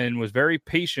 and then was very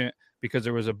patient because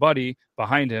there was a buddy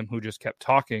behind him who just kept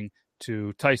talking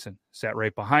to Tyson, sat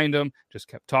right behind him, just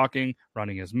kept talking,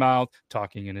 running his mouth,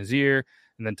 talking in his ear.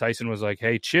 And then Tyson was like,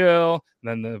 "Hey, chill."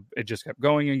 And then it just kept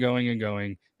going and going and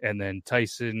going. And then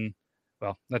Tyson,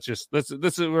 well, this is,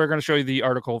 we're going to show you the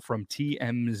article from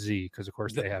TMZ because of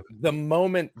course they have it. The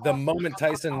moment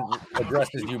Tyson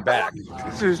addresses you back.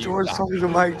 This is George talking to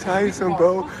Mike Tyson,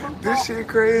 bro. This shit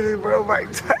crazy, bro.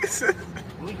 Mike Tyson.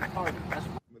 My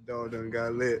dog done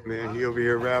got lit, man. He over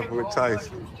here rapping with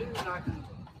Tyson.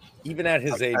 Even at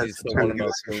his age, he's still one of the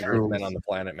most dangerous men on the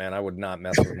planet, man. I would not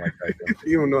mess with Mike Tyson.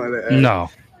 You don't know how to act. No.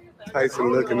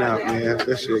 Tyson looking out, man.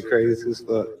 This shit crazy as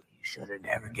fuck. Should have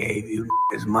never gave you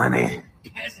his money.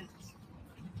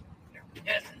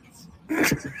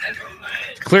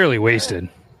 Clearly wasted.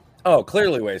 Oh,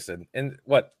 clearly wasted. And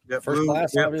what? That First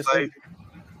class, obviously?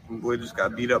 Boy just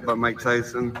got beat up by Mike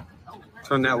Tyson.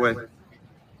 Turn that way.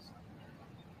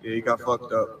 Yeah, he got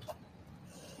fucked up.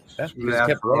 Yeah, he just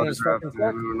kept running his fucking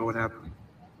I don't know what happened.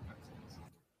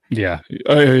 Yeah.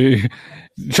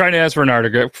 Trying to ask for an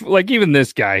autograph. Like, even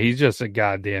this guy, he's just a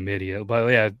goddamn idiot.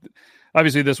 But yeah,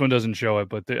 obviously this one doesn't show it.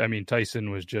 But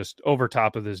Tyson was just over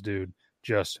top of this dude.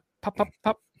 Just pop, pop,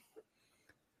 pop.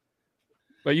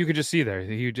 But you could just see there,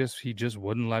 he just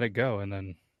wouldn't let it go. And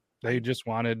then they just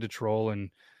wanted to troll. And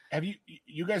have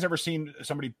you guys ever seen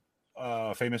somebody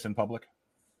famous in public?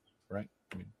 Right?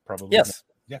 I mean, probably. Yes.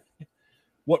 Yeah.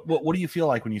 What do you feel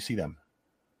like when you see them?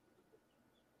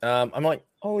 I'm like,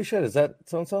 holy shit, is that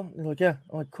so and so? You're like, yeah.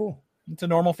 I'm like, cool. It's a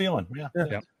normal feeling. Yeah.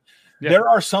 Yeah. There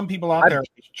are some people out there,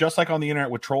 just like on the internet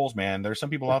with trolls, man. There's some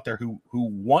people out there who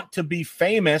want to be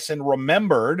famous and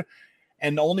remembered,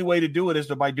 and the only way to do it is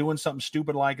by doing something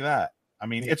stupid like that. I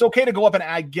mean, it's okay to go up and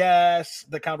I guess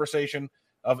the conversation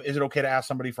of, is it okay to ask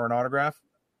somebody for an autograph?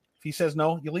 If he says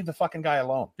no, you leave the fucking guy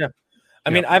alone. Yeah. I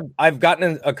mean, I've gotten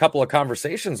in a couple of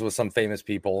conversations with some famous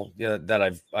people that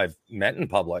I've met in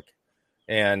public,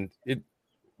 and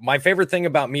my favorite thing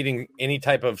about meeting any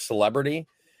type of celebrity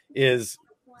is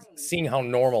seeing how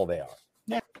normal they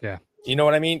are. Yeah. You know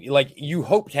what I mean? Like, you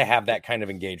hope to have that kind of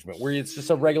engagement where it's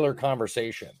just a regular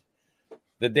conversation.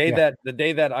 The day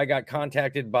that I got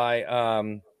contacted by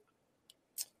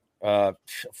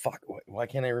why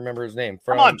can't I remember his name?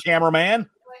 Come on, cameraman.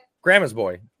 Grandma's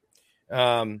boy.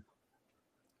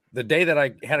 The day that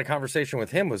I had a conversation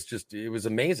with him it was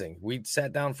amazing. We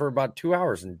sat down for about 2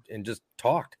 hours and just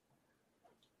talked.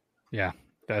 Yeah,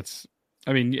 as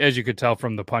you could tell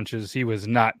from the punches, he was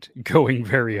not going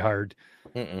very hard.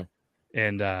 Mm-mm.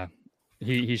 And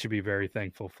he should be very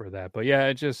thankful for that. But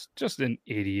yeah, just an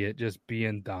idiot, just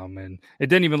being dumb. And it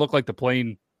didn't even look like the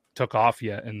plane took off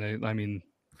yet. And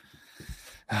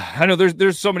I know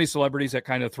there's so many celebrities that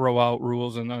kind of throw out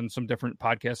rules, and on some different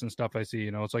podcasts and stuff I see,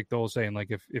 it's like those saying,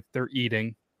 like, if they're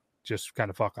eating, just kind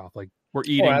of fuck off. Like, we're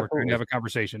eating, we're trying to have a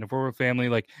conversation. If we're a family,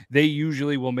 like, they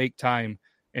usually will make time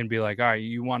and be like, all right,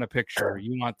 you want a picture,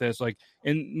 you want this, like,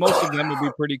 and most of them will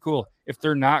be pretty cool. If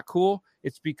they're not cool,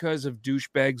 it's because of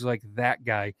douchebags like that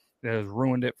guy that has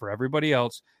ruined it for everybody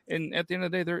else. And at the end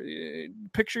of the day,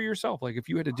 picture yourself. Like, if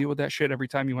you had to deal with that shit every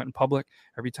time you went in public,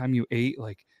 every time you ate,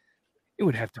 like, it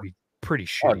would have to be pretty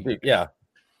shitty. Oh, yeah.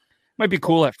 Might be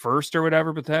cool at first or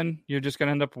whatever, but then you're just going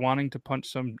to end up wanting to punch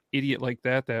some idiot like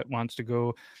that wants to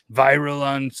go viral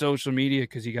on social media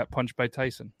because he got punched by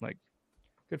Tyson. Like,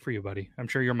 good for you, buddy. I'm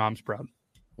sure your mom's proud.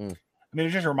 I mean, it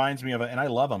just reminds me of it, and I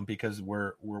love them because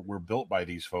we're built by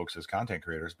these folks as content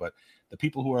creators. But the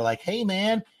people who are like, "Hey,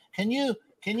 man, can you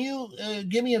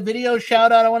give me a video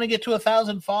shout out? I want to get to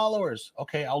 1,000 followers."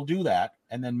 Okay, I'll do that,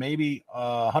 and then maybe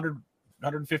 100.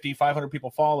 150, 500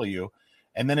 people follow you.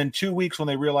 And then in 2 weeks, when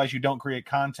they realize you don't create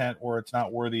content or it's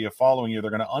not worthy of following you, they're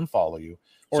going to unfollow you.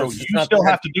 So you still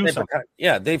have to do something.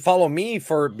 Yeah, they follow me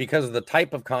because of the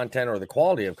type of content or the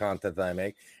quality of content that I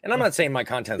make. And I'm not saying my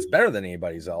content's better than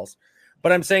anybody's else,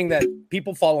 but I'm saying that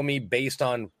people follow me based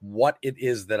on what it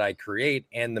is that I create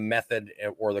and the method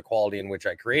or the quality in which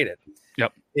I create it.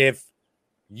 Yep. If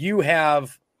you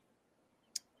have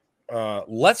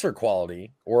lesser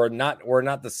quality or not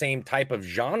the same type of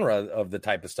genre of the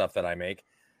type of stuff that I make.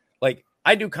 Like,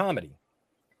 I do comedy.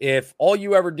 If all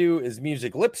you ever do is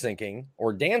music lip syncing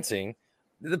or dancing,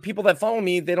 the people that follow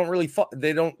me, they don't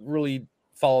really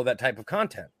follow that type of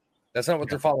content. That's not what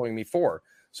they're following me for.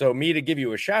 So me to give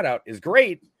you a shout out is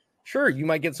great. Sure, you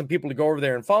might get some people to go over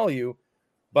there and follow you,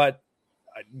 but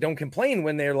don't complain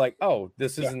when they're like, oh,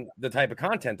 this isn't the type of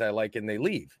content I like, and they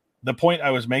leave. The point I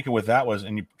was making with that was,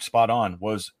 and you spot on,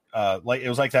 was like it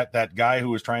was like that guy who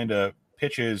was trying to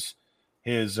pitch his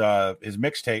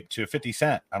mixtape to 50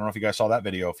 Cent. I don't know if you guys saw that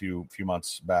video a few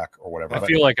months back or whatever. I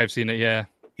feel like I've seen it. Yeah.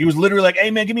 He was literally like,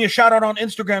 hey man, give me a shout out on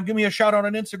Instagram. Give me a shout out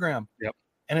on Instagram. Yep.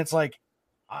 And it's like,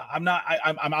 I'm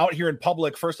out here in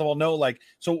public. First of all, no, like,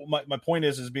 so my point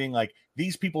is being like,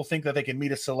 these people think that they can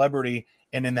meet a celebrity,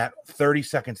 and in that 30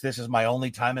 seconds, this is my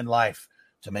only time in life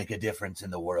to make a difference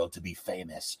in the world, to be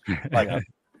famous. Like,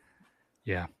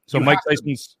 yeah. So Mike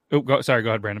Tyson's. Go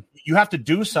ahead, Brandon. You have to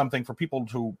do something for people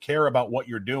to care about what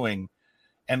you're doing,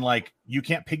 and like, you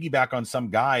can't piggyback on some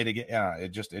guy to get.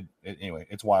 Anyway,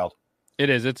 it's wild. It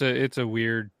is. It's a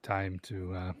weird time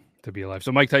to be alive.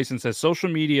 So Mike Tyson says social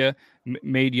media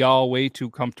made y'all way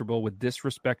too comfortable with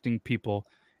disrespecting people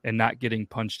and not getting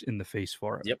punched in the face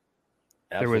for it. Yep.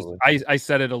 Absolutely. I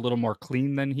said it a little more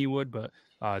clean than he would, but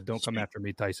don't come after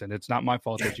me, Tyson. It's not my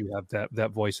fault that you have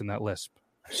that voice and that lisp.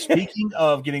 Speaking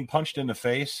of getting punched in the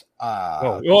face,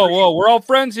 whoa, we're all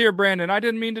friends here, Brandon. I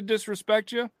didn't mean to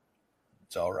disrespect you.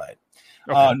 It's all right.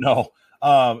 Okay. No.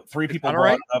 3 people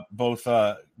brought up, both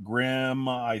Grim,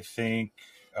 I think,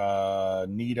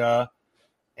 Nita,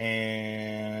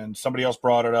 and somebody else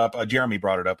brought it up. Jeremy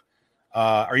brought it up.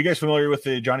 Are you guys familiar with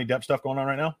the Johnny Depp stuff going on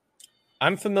right now?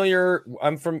 I'm familiar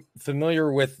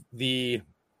with the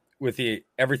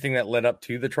everything that led up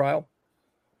to the trial.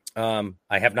 I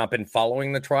have not been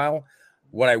following the trial.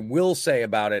 What I will say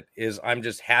about it is I'm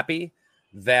just happy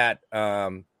that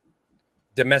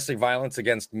domestic violence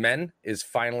against men is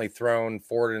finally thrown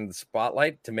forward in the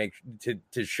spotlight to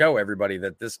show everybody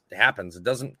that this happens. It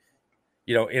doesn't,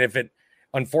 and if it,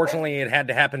 unfortunately, it had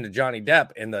to happen to Johnny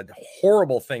Depp and the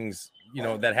horrible things,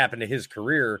 that happened to his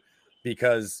career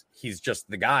because he's just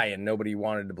the guy and nobody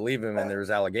wanted to believe him. And there's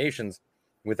allegations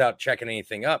without checking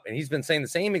anything up. And he's been saying the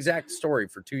same exact story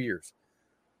for 2 years,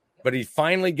 but he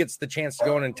finally gets the chance to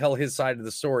go in and tell his side of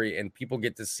the story. And people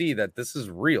get to see that this is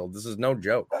real. This is no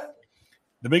joke.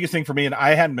 The biggest thing for me, and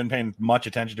I hadn't been paying much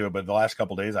attention to it, but the last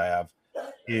couple of days I have,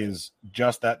 is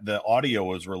just that the audio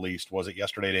was released. Was it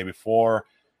yesterday, day before?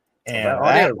 And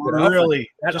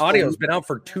that audio has been out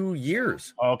for 2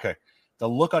 years. Okay. The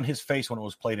look on his face when it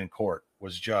was played in court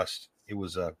was it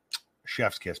was a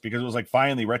chef's kiss, because it was like,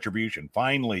 finally retribution.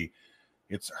 Finally,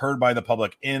 it's heard by the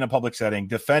public in a public setting,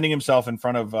 defending himself in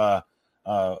front of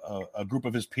a group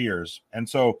of his peers. And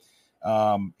so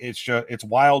it's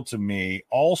wild to me.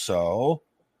 Also,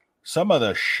 some of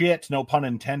the shit, no pun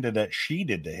intended, that she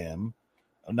did to him,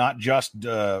 not just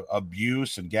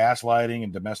abuse and gaslighting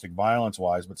and domestic violence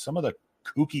wise, but some of the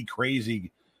kooky,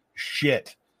 crazy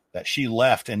shit that she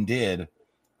left and did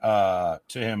to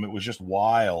him. It was just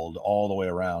wild all the way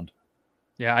around.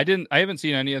 Yeah, I haven't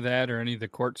seen any of that or any of the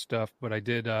court stuff, but I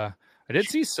did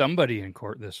see somebody in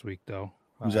court this week though.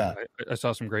 Who's that? I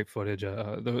saw some great footage.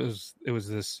 It was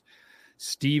this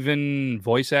Steven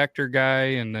voice actor guy,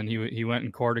 and then he went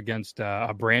in court against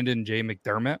Brandon J.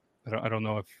 McDermott. I don't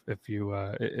know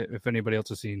if anybody else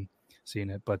has seen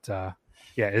it, but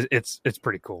yeah, it's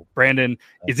pretty cool. Brandon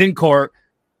is in court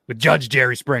with Judge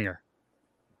Jerry Springer.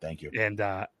 Thank you. And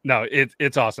no,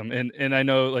 it's awesome. And I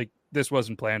know like this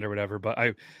wasn't planned or whatever, but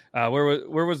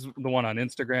where was the one on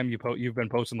Instagram? You've been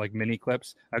posting like mini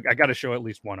clips. I got to show at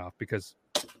least one off because.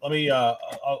 Let me a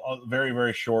very,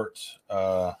 very short.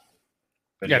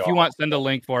 Video. Yeah, if you want, send a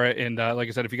link for it. And like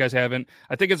I said, if you guys haven't,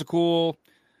 I think it's a cool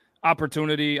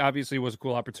opportunity. Obviously, it was a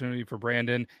cool opportunity for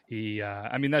Brandon.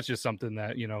 I mean, that's just something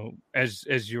that,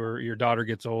 as your daughter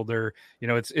gets older,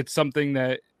 it's something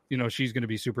that, she's going to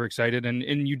be super excited.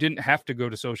 And you didn't have to go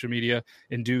to social media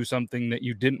and do something that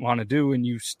you didn't want to do. And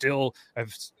you still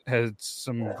have had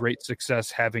some great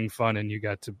success having fun. And you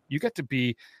got to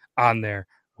be on there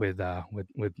with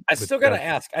I still got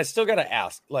to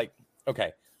ask, like,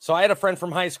 okay. So I had a friend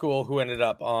from high school who ended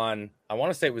up on, I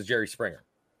want to say it was Jerry Springer.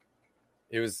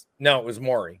 It was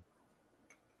Maury.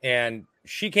 And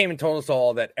she came and told us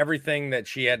all that everything that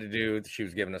she had to do, she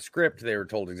was given a script. They were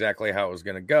told exactly how it was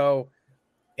going to go.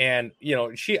 And,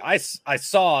 I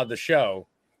saw the show.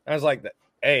 I was like,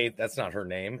 A, that's not her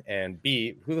name. And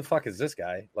B, who the fuck is this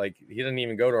guy? Like, he didn't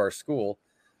even go to our school.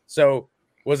 So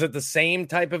Was it the same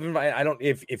type of environment? I don't,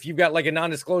 if you've got like a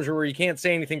non-disclosure where you can't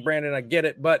say anything, Brandon, I get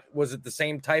it, but was it the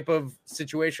same type of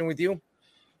situation with you?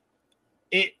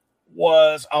 It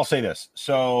was, I'll say this.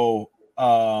 So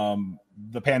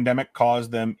the pandemic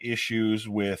caused them issues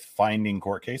with finding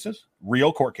court cases,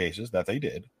 real court cases that they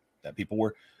did, that people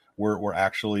were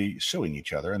actually suing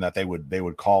each other, and that they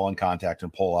would call and contact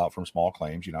and pull out from small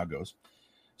claims. You know how it goes.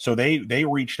 So they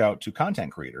reached out to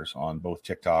content creators on both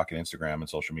TikTok and Instagram and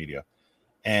social media,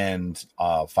 and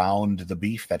found the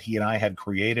beef that he and I had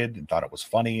created and thought it was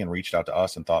funny, and reached out to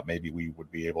us and thought maybe we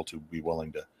would be able to be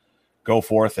willing to go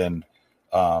forth. And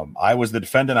I was the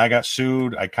defendant. I got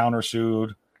sued. I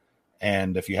countersued.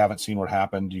 And if you haven't seen what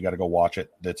happened, you got to go watch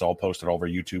it. It's all posted over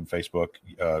YouTube, Facebook.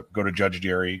 Go to Judge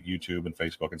Jerry, YouTube and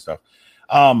Facebook and stuff.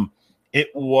 It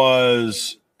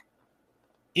was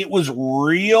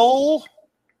real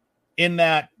in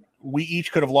that we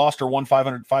each could have lost or won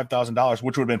 $5,000,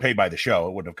 which would have been paid by the show.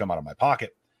 It wouldn't have come out of my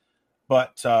pocket.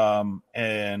 But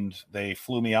and they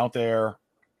flew me out there,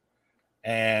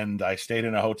 and I stayed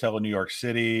in a hotel in New York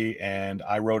City, and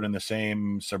I rode in the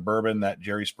same Suburban that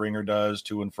Jerry Springer does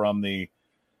to and from the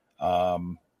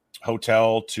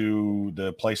hotel to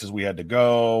the places we had to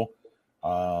go.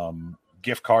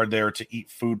 Gift card there to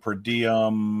eat food per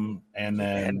diem, and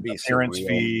then appearance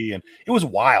fee. And it was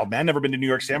wild, man. Never been to New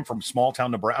York City. I'm from small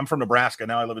town Nebraska. I'm from Nebraska.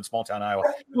 Now I live in small town Iowa.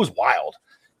 It was wild.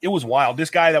 It was wild.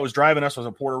 This guy that was driving us was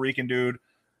a Puerto Rican dude.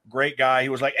 Great guy. He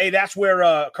was like, hey, that's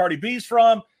where Cardi B's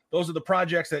from. Those are the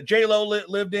projects that J-Lo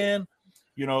lived in,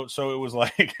 you know. So it was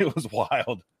like, it was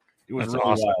wild. It was really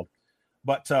awesome. Wild.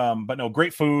 But no,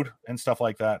 great food and stuff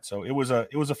like that. So it was a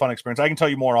fun experience. I can tell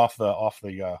you more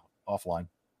offline.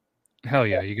 Hell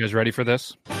yeah. You guys ready for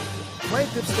this?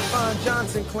 Plaintiff Stefan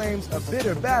Johnson claims a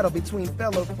bitter battle between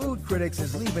fellow food critics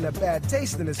is leaving a bad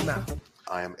taste in his mouth.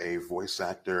 I am a voice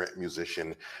actor,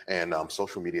 musician, and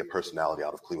social media personality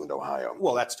out of Cleveland, Ohio.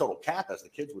 Well, that's total cap, as the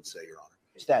kids would say, Your Honor.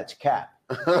 That's cap.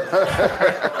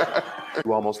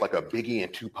 Almost like a Biggie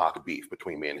and Tupac beef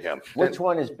between me and him. Which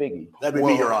one is Biggie? That'd be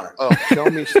me, Your Honor.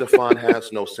 Tell me Stefan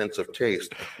has no sense of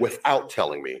taste without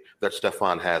telling me that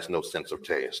Stefan has no sense of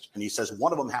taste. And he says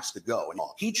one of them has to go. And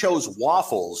he chose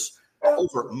waffles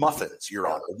over muffins, Your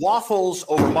Honor. Waffles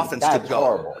over muffins to go.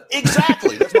 Horrible.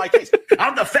 Exactly. That's my case.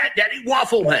 I'm the Fat Daddy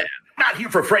Waffle Man. I'm not here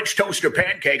for French toast or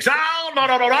pancakes. Oh,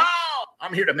 no.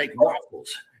 I'm here to make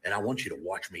waffles, and I want you to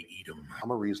watch me eat them.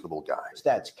 I'm a reasonable guy.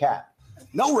 That's cap.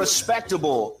 No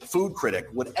respectable food critic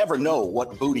would ever know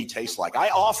what booty tastes like. I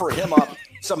offer him up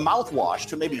some mouthwash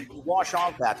to maybe wash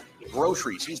off that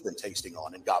groceries he's been tasting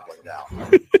on and gobbling down.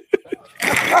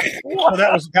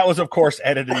 So that was of course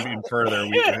edited even further.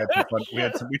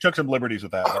 We took some liberties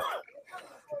with that,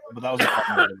 but that was a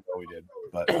fun video we did.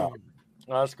 But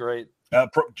that's great.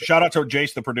 Shout out to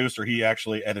Jace, the producer. He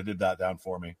actually edited that down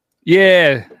for me.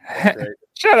 Yeah.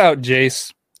 Shout out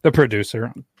Jace, the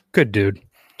producer. Good dude.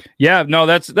 Yeah, no,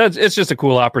 that's it's just a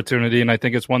cool opportunity, and I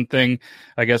think it's one thing,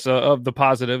 I guess, of the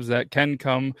positives that can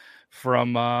come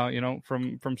from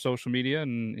from social media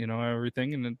and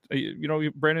everything. And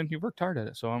Brandon, you worked hard at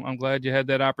it, so I'm glad you had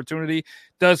that opportunity.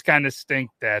 Does kind of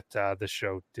stink that the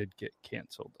show did get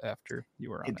canceled after you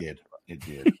were on. It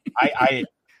did. I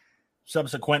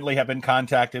subsequently have been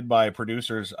contacted by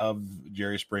producers of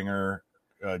Jerry Springer,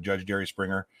 Judge Jerry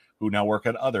Springer, who now work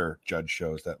at other judge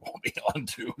shows that we'll be on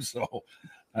too. So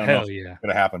I don't know if it's going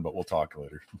to happen, but we'll talk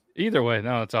later. Either way,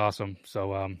 no, it's awesome.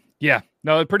 So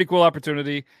a pretty cool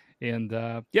opportunity. And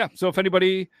so if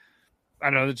anybody, I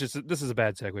don't know, this is a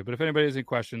bad segue, but if anybody has any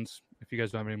questions, if you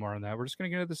guys don't have any more on that, we're just going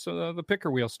to get into this, the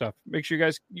picker wheel stuff. Make sure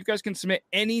you guys can submit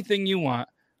anything you want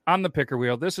on the picker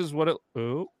wheel. This is what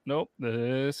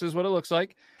this is what it looks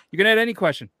like. You can add any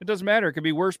question. It doesn't matter. It could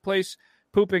be worst place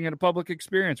pooping in a public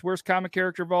experience, worst comic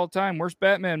character of all time, worst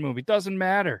Batman movie. Doesn't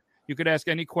matter. You could ask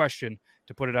any question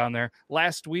to put it on there.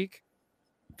 Last week,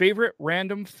 favorite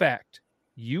random fact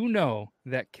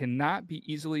that cannot be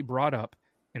easily brought up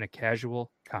in a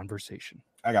casual conversation.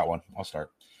 I got one. I'll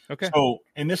start. Okay. So,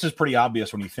 and this is pretty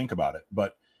obvious when you think about it,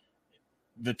 but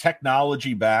the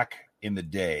technology back in the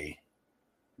day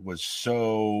was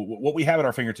what we have at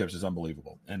our fingertips is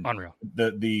unbelievable and unreal.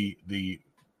 The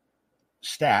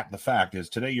fact is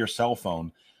today your cell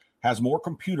phone has more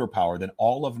computer power than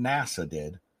all of NASA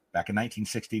did back in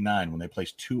 1969 when they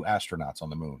placed 2 astronauts on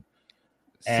the moon.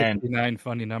 69,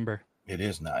 funny number. It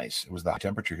is nice. It was the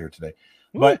temperature here today.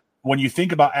 Ooh. But when you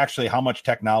think about actually how much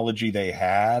technology they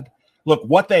had, look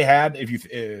what they had. If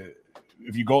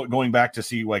you going back to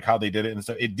see like how they did it and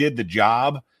stuff, it did the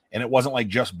job, and it wasn't like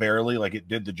just barely. Like it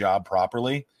did the job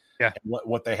properly. Yeah.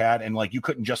 What they had. And like, you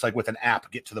couldn't just like with an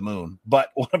app get to the moon.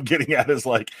 But what I'm getting at is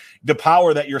like the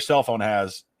power that your cell phone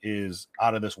has is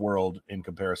out of this world in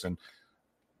comparison,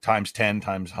 times 10,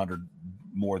 times 100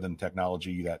 more than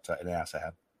technology that NASA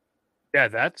had. Yeah,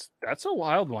 that's a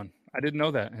wild one. I didn't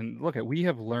know that. And look, we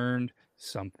have learned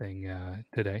something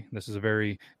today. This is a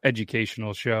very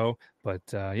educational show, but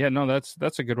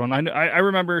that's a good one. I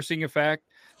remember seeing a fact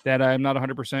that I'm not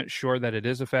 100% sure that it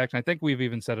is a fact. I think we've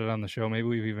even said it on the show. Maybe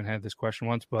we've even had this question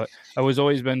once, but I was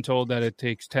always been told that it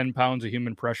takes 10 pounds of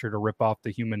human pressure to rip off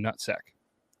the human nutsack.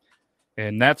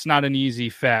 And that's not an easy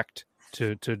fact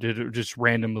to just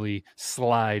randomly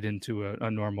slide into a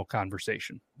normal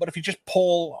conversation. But if you just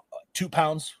pull 2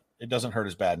 pounds, it doesn't hurt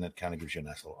as bad, and it kind of gives you a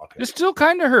nice little. Okay. It still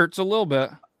kind of hurts a little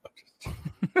bit.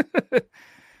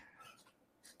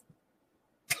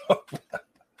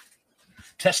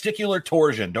 Testicular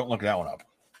torsion. Don't look that one up.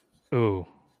 Ooh,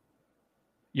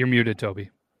 you're muted, Toby.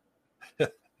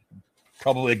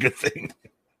 Probably a good thing.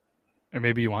 Or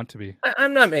maybe you want to be.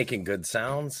 I'm not making good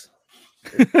sounds.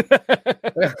 I'm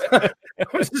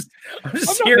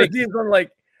just hearing these. I'm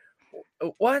like,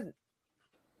 what?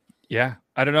 Yeah,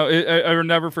 I don't know. I will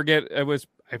never forget. I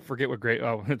forget what grade.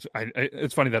 Oh,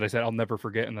 it's funny that I said I'll never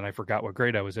forget, and then I forgot what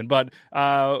grade I was in. But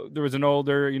there was an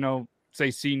older,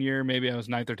 say senior, maybe I was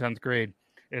 9th or 10th grade,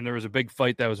 and there was a big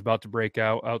fight that was about to break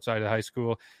out outside of high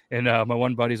school. And my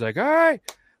one buddy's like, "All right,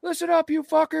 listen up, you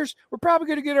fuckers. We're probably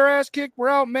gonna get our ass kicked. We're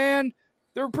out, man.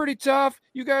 They're pretty tough.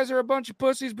 You guys are a bunch of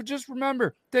pussies, but just remember,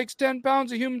 it takes 10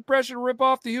 pounds of human pressure to rip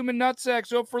off the human nutsack.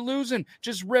 So if we're losing,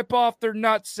 just rip off their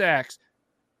nutsacks."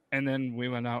 And then we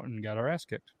went out and got our ass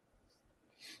kicked.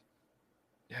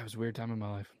 Yeah, it was a weird time in my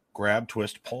life. Grab,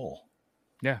 twist, pull.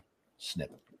 Yeah.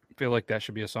 Snip. I feel like that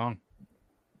should be a song.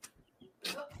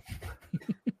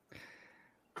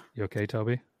 You okay,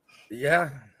 Toby?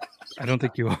 Yeah. I don't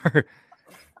think you are.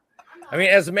 I mean,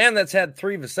 as a man that's had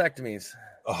 3 vasectomies.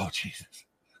 Oh, Jesus.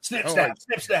 Snip, snap,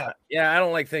 snip, snap. Yeah, I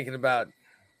don't like thinking about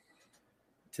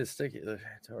testicular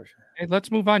torsion. Hey, let's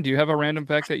move on. Do you have a random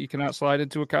fact that you cannot slide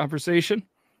into a conversation?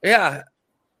 Yeah.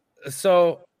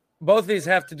 So both of these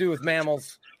have to do with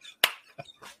mammals.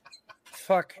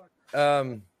 Fuck.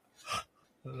 There's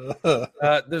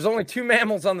only 2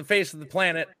 mammals on the face of the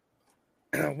planet,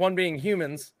 one being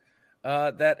humans,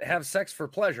 that have sex for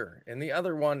pleasure. And the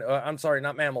other one, I'm sorry,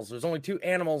 not mammals. There's only 2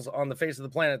 animals on the face of the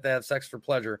planet that have sex for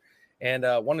pleasure. And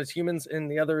one is humans and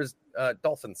the other is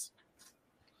dolphins.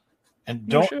 And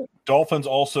dolphins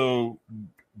also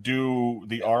do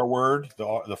the R word, the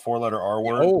 4-letter R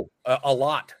word? Oh, a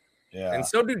lot. Yeah. And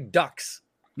so do ducks.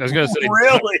 I was going to say,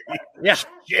 really? Yeah.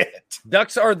 Shit.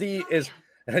 Ducks are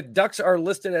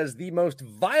listed as the most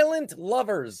violent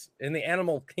lovers in the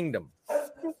animal kingdom.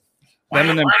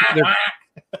 And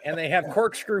they have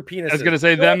corkscrew penises. I was going to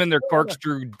say them and their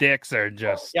corkscrew dicks are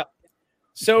just. Yep.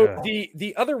 So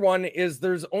the other one is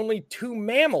there's only 2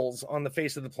 mammals on the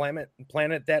face of the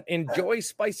planet that enjoy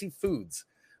spicy foods.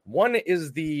 One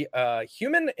is the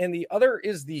human, and the other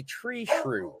is the tree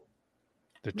shrew.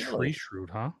 The tree shrew,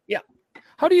 huh? Yeah.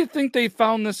 How do you think they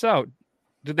found this out?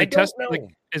 Did they test know. like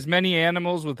as many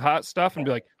animals with hot stuff and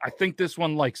be like, I think this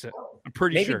one likes it? I'm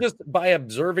pretty sure. Maybe just by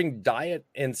observing diet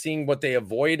and seeing what they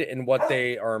avoid and what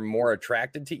they are more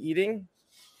attracted to eating.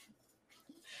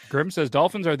 Grim says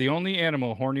dolphins are the only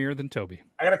animal hornier than Toby.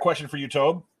 I got a question for you,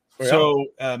 Tobe. Yeah. So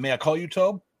may I call you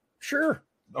Tobe? Sure.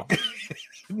 Okay.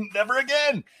 Never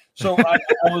again. So I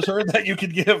was heard that you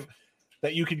could give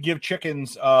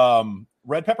chickens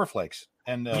red pepper flakes.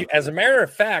 And as a matter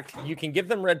of fact, you can give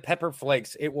them red pepper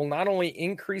flakes. It will not only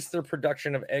increase their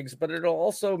production of eggs, but it'll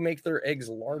also make their eggs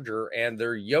larger and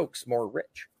their yolks more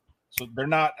rich. So they're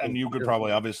not, and you could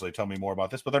probably obviously tell me more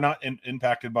about this, but they're not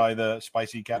impacted by the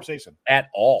spicy capsaicin at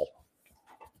all.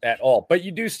 But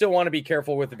you do still want to be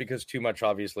careful with it because too much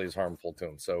obviously is harmful to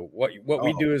them. So what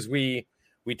we do is we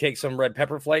take some red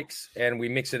pepper flakes and we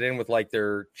mix it in with like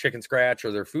their chicken scratch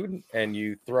or their food, and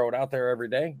you throw it out there every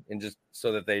day, and just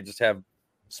so that they just have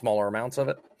smaller amounts of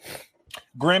it.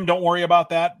 Grim, don't worry about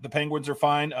that. The penguins are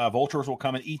fine. Vultures will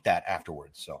come and eat that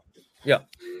afterwards. So. Yeah.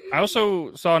 I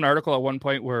also saw an article at one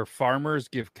point where farmers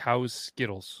give cows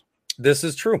Skittles. This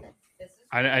is true.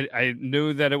 I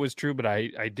knew that it was true, but I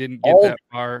didn't get that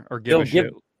far or give a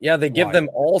shit. Yeah, they give them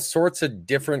all sorts of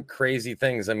different crazy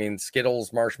things. I mean,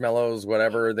 Skittles, marshmallows,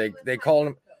 whatever. They call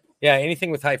them, anything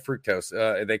with high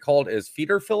fructose. They call it as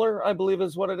feeder filler, I believe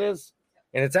is what it is.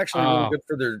 And it's actually really good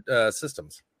for their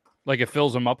systems. Like it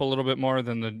fills them up a little bit more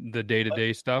than the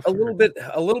day-to-day stuff. A little bit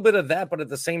of that, but at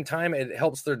the same time, it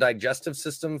helps their digestive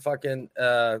system fucking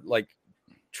like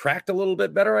tract a little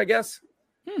bit better, I guess.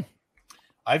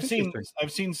 I've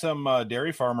seen some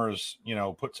dairy farmers,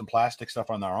 put some plastic stuff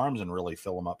on their arms and really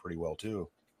fill them up pretty well too.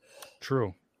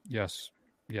 True. Yes.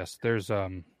 There's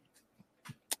a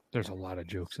lot of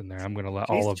jokes in there. I'm going to let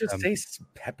all of them. Say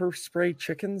pepper spray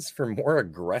chickens for more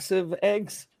aggressive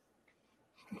eggs.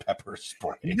 Pepper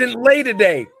spray. You didn't lay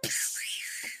today.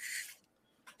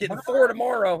 Getting 4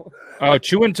 tomorrow. Oh,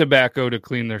 chewing tobacco to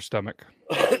clean their stomach.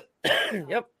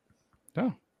 Yep.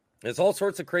 Oh. There's all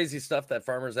sorts of crazy stuff that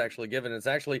farmers actually give, and it's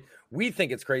actually, we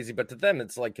think it's crazy, but to them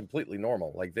it's like completely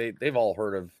normal. Like they've all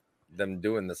heard of them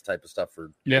doing this type of stuff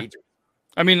for ages.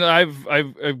 I mean,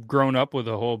 I've grown up with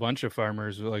a whole bunch of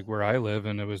farmers like where I live,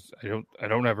 and I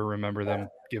don't ever remember them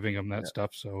giving them that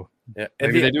stuff. So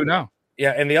maybe they do now.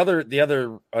 Yeah, and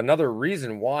another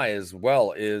reason why as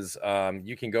well is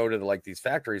you can go to these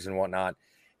factories and whatnot,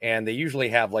 and they usually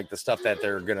have like the stuff that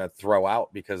they're gonna throw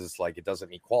out because it's like it doesn't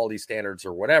meet quality standards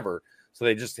or whatever. So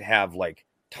they just have like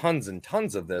tons and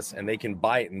tons of this, and they can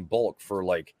buy it in bulk for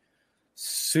like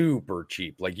super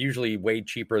cheap, like usually way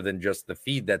cheaper than just the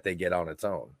feed that they get on its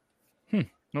own.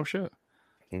 No shit.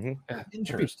 Mm-hmm. Yeah,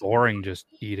 it'd be boring just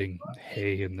eating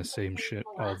hay and the same shit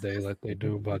all day like they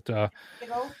do. But I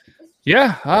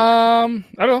don't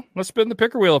know. Let's spin the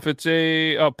picker wheel. If it's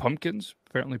pumpkins,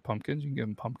 apparently pumpkins, you can give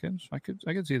them pumpkins. I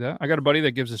could see that. I got a buddy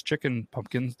that gives us chicken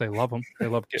pumpkins. They love them. They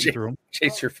love getting through them.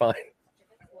 Chase, you're fine.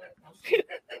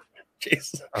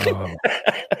 Chase, I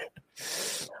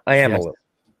am a little.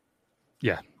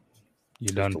 Yeah, you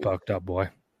done fucked up, boy.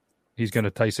 He's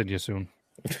gonna Tyson you soon.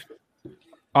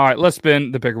 All right, let's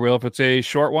spin the picker wheel. If it's a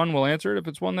short one, we'll answer it. If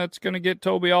it's one that's going to get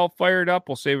Toby all fired up,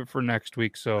 we'll save it for next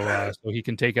week so he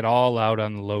can take it all out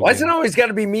on the low. Why is it always got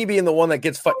to be me being the one that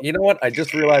gets You know what? I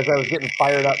just realized I was getting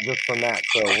fired up just from that.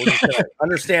 So we're just gonna...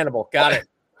 Understandable. Got it.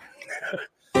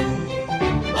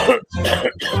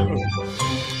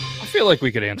 I feel like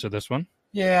we could answer this one.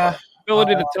 Yeah.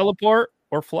 Ability to teleport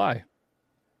or fly.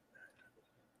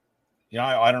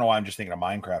 I don't know why I'm just thinking of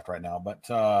Minecraft right now, but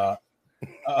I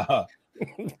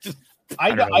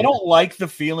don't like the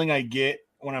feeling I get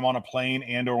when I'm on a plane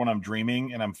and or when I'm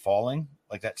dreaming and I'm falling,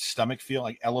 like that stomach feel,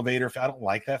 like elevator. I don't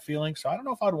like that feeling, so I don't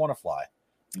know if I'd want to fly.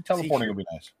 Teleporting would be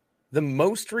nice. The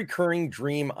most recurring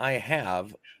dream I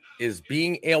have is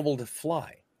being able to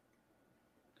fly.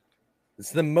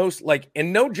 It's the most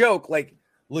and no joke,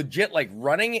 legit,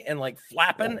 running and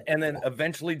flapping, and then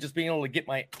eventually just being able to get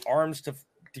my arms to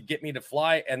get me to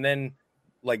fly, and then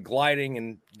gliding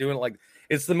and doing it.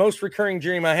 It's the most recurring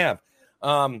dream I have.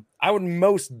 I would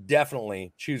most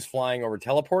definitely choose flying over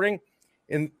teleporting.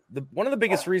 And one of the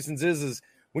biggest reasons is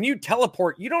when you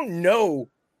teleport, you don't know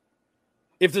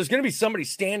if there's going to be somebody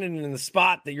standing in the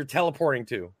spot that you're teleporting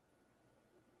to.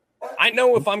 I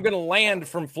know if I'm going to land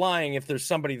from flying, if there's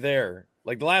somebody there.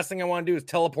 The last thing I want to do is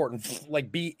teleport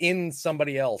and be in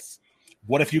somebody else.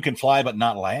 What if you can fly but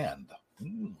not land?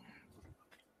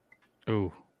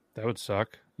 Ooh, that would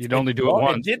suck. You'd only do it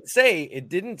once. It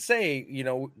didn't say,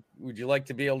 would you like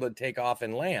to be able to take off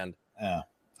and land? I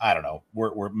don't know.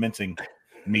 We're mincing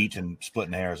meat and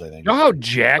splitting hairs, I think. You know how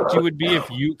jacked you would be if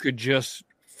you could just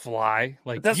fly?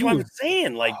 That's what I'm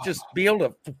saying. Just be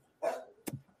able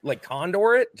to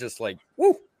condor it. Just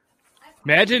woo.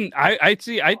 Imagine, I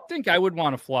think I would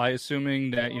want to fly, assuming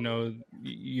that,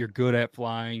 you're good at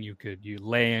flying. You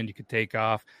land, you could take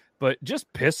off. But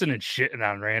just pissing and shitting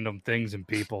on random things and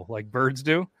people like birds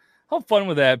do. How fun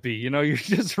would that be? You're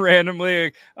just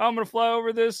randomly I'm going to fly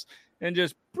over this and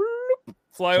just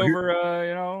fly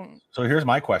over, So here's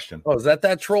my question. Oh, is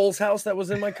that troll's house that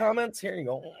was in my comments? Here you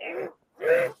go.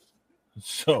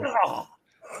 So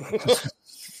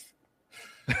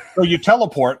you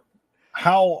teleport.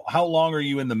 How long are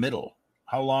you in the middle?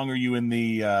 How long are you in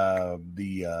the are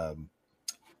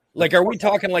we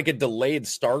talking a delayed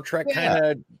Star Trek kind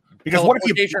of? Because what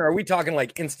if are we talking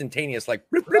instantaneous, bloop,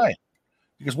 bloop? Right?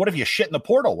 Because what if you shit in the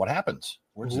portal? What happens?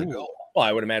 Where does it go? Well,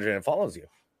 I would imagine it follows you.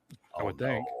 I would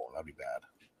think that'd be bad.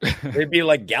 It'd be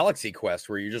like Galaxy Quest,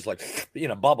 where you're just in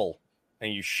a bubble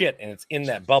and you shit, and it's in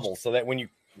that bubble, so that when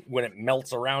it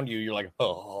melts around you, you're like,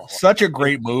 oh. Such a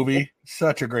great movie.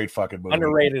 Such a great fucking movie.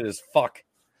 Underrated as fuck.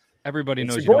 Everybody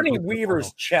knows Sigourney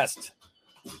Weaver's chest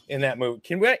in that movie.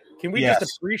 Can we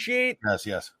just appreciate?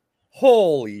 Yes.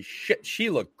 Holy shit, she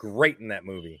looked great in that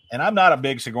movie. And I'm not a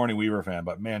big Sigourney Weaver fan,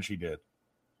 but man, she did.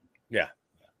 Yeah.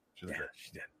 She did.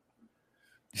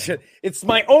 She did. It's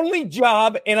my only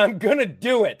job, and I'm gonna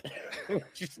do it.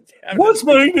 What's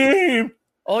my name?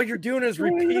 All you're doing is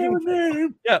repeating my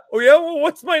name. Yeah. Oh yeah. Well,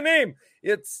 what's my name?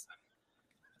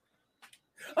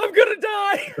 I'm gonna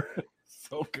die.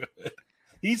 So good.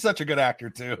 He's such a good actor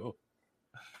too.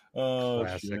 Oh,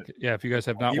 Classic. shit. Yeah, if you guys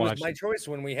have not He was watched my it. choice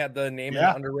when we had the name Yeah.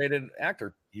 an underrated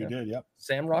actor. You did, yep.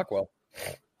 Sam Rockwell.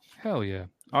 Hell yeah.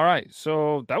 All right.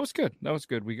 So that was good. That was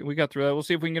good. We got through that. We'll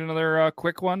see if we can get another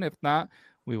quick one. If not,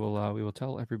 we will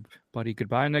tell everybody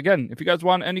goodbye. And again, if you guys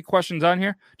want any questions on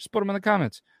here, just put them in the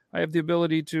comments. I have the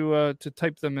ability to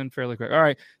type them in fairly quick. All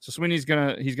right. So Sweeney's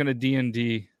gonna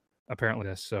D&D apparently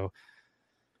this. So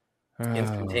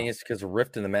Instantaneous because a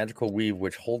rift in the magical weave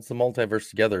which holds the multiverse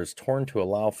together is torn to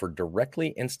allow for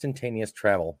directly instantaneous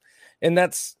travel. And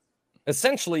that's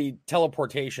essentially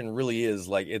teleportation really is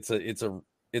like it's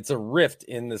a rift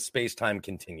in the space-time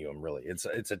continuum, really. It's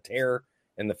a tear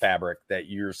in the fabric that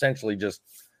you're essentially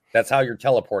that's how you're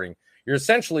teleporting. You're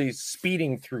essentially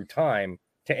speeding through time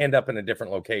to end up in a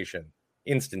different location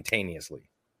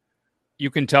instantaneously. you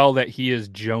can tell that he is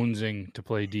jonesing to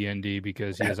play D&D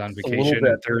because he is on vacation.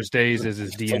 And Thursdays is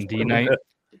his D&D night.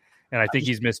 And I think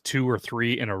he's missed 2 or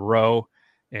 3 in a row,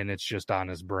 and it's just on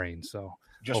his brain. So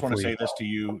just want to say this to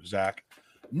you, Zach.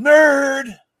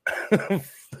 Nerd!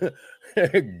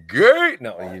 Great.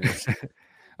 No, you just...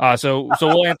 So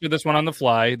we'll answer this one on the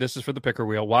fly. This is for the picker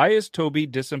wheel. Why is Toby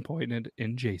disappointed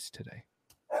in Jace today?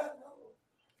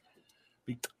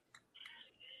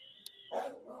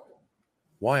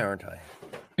 Why aren't I?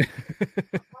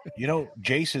 You know,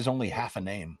 Jace is only half a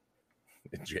name.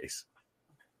 Jace.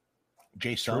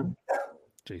 Jason.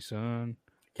 Jason.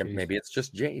 Maybe it's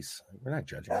just Jace. We're not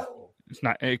judging. It's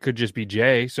not. It could just be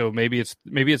Jay. So maybe it's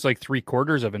like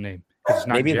 3/4 of a name. It's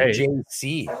not maybe Jay. it's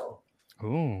JC.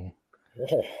 Ooh.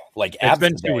 Oh, like it's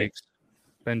been 2 weeks.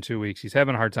 Been 2 weeks. He's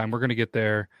having a hard time. We're gonna get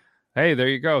there. Hey, there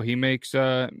you go. He makes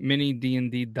mini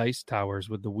D&D dice towers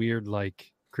with the weird,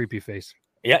 like, creepy face.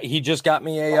 Yeah, he just got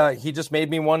me he just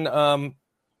made me one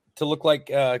to look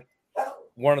like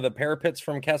one of the parapets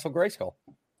from Castle Grayskull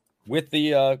with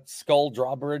the skull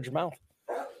drawbridge mouth.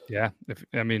 Yeah,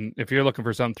 if you're looking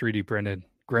for something 3D printed,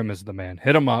 Grim is the man.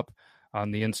 Hit him up on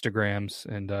the Instagrams,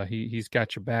 and he's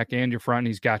got your back and your front. And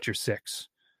he's got your 6.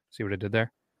 See what I did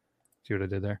there?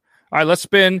 All right, let's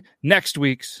spin next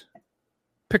week's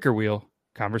picker wheel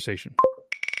conversation.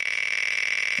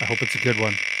 I hope it's a good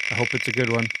one.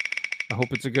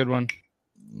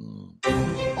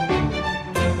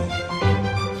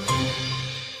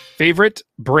 Favorite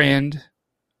brand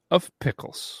of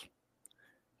pickles.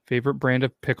 Favorite brand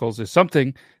of pickles is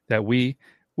something that we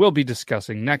will be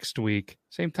discussing next week.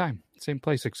 Same time, same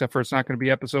place, except for it's not going to be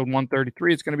episode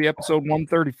 133. It's going to be episode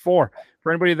 134.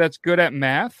 For anybody that's good at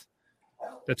math,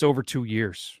 that's over 2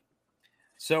 years.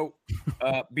 So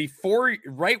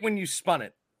right when you spun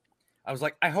it, I was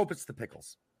like, I hope it's the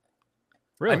pickles.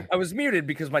 Really? I was muted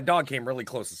because my dog came really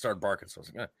close and started barking. So I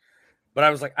was like, but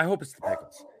I was like, I hope it's the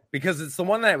pickles because it's the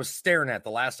one that I was staring at the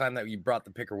last time that you brought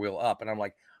the picker wheel up. And I'm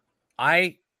like,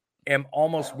 I am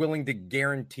almost willing to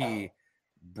guarantee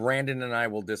Brandon and I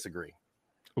will disagree.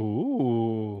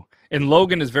 Ooh. And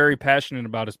Logan is very passionate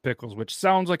about his pickles, which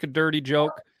sounds like a dirty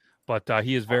joke, but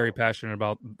he is very passionate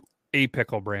about a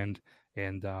pickle brand.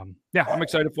 And yeah, I'm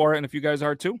excited for it. And if you guys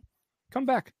are too, come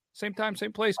back. Same time,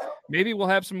 same place. Maybe we'll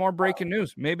have some more breaking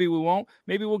news. Maybe we won't.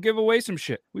 Maybe we'll give away some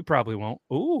shit. We probably won't.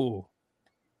 Ooh.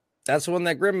 That's the one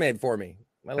that Grim made for me.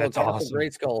 My little awesome.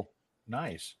 Great Skull.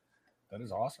 Nice. That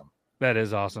is awesome. That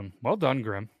is awesome. Well done,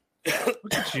 Grim.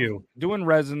 Look at you. Doing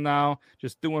resin now.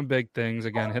 Just doing big things.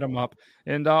 Again, hit them up.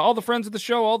 And all the friends of the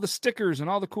show, all the stickers and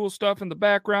all the cool stuff in the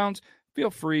backgrounds, feel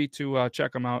free to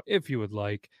check them out if you would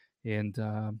like. And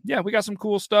yeah, we got some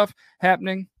cool stuff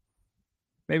happening.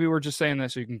 Maybe we're just saying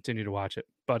that so you can continue to watch it.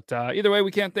 But either way,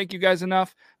 we can't thank you guys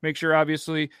enough. Make sure,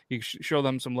 obviously, you show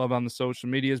them some love on the social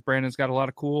medias. Brandon's got a lot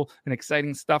of cool and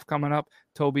exciting stuff coming up.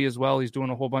 Toby as well. He's doing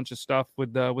a whole bunch of stuff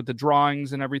with the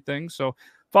drawings and everything. So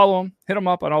follow him. Hit him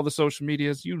up on all the social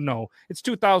medias. You know, it's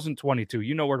 2022.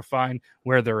 You know where to find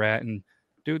where they're at. And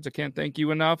dudes, I can't thank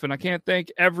you enough. And I can't thank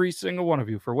every single one of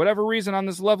you for whatever reason on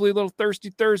this lovely little Thirsty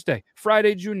Thursday,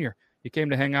 Friday Junior. You came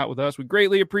to hang out with us. We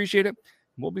greatly appreciate it.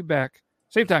 We'll be back.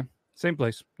 Same time, same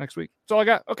place next week. That's all I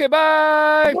got. Okay,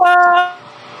 bye. Bye.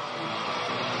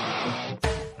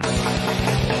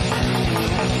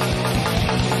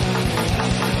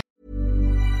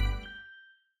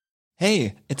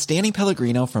 Hey, it's Danny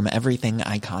Pellegrino from Everything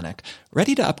Iconic.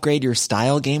 Ready to upgrade your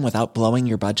style game without blowing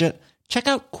your budget? Check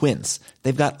out Quince.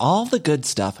 They've got all the good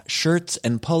stuff, shirts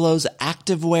and polos,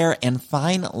 activewear, and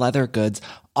fine leather goods,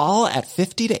 all at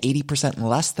 50 to 80%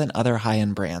 less than other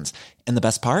high-end brands. And the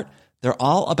best part? They're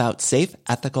all about safe,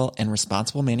 ethical, and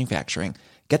responsible manufacturing.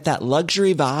 Get that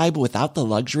luxury vibe without the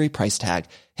luxury price tag.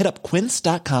 Hit up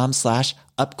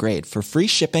quince.com/upgrade for free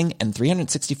shipping and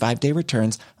 365-day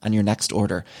returns on your next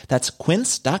order. That's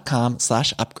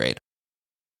quince.com/upgrade.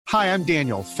 Hi, I'm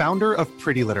Daniel, founder of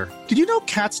Pretty Litter. Did you know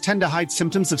cats tend to hide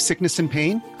symptoms of sickness and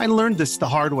pain? I learned this the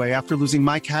hard way after losing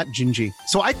my cat, Gingy.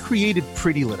 So I created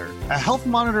Pretty Litter, a health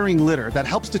monitoring litter that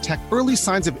helps detect early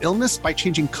signs of illness by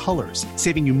changing colors,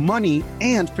 saving you money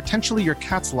and potentially your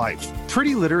cat's life.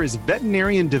 Pretty Litter is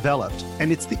veterinarian developed,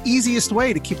 and it's the easiest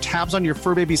way to keep tabs on your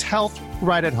fur baby's health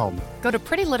right at home. Go to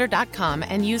prettylitter.com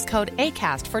and use code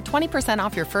ACAST for 20%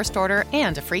 off your first order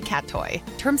and a free cat toy.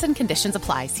 Terms and conditions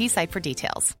apply. See site for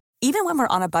details. Even when we're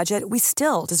on a budget, we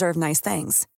still deserve nice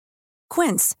things.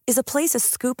 Quince is a place to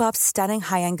scoop up stunning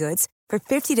high-end goods for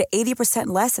 50 to 80%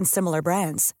 less than similar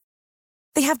brands.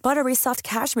 They have buttery soft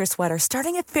cashmere sweaters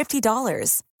starting at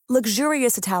 $50,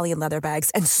 luxurious Italian leather bags,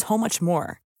 and so much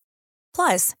more.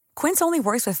 Plus, Quince only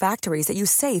works with factories that use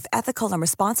safe, ethical, and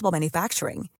responsible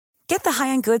manufacturing. Get the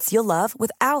high-end goods you'll love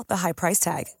without the high price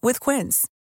tag with Quince.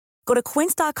 Go to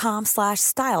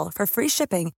quince.com/style for free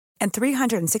shipping and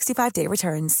 365-day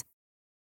returns.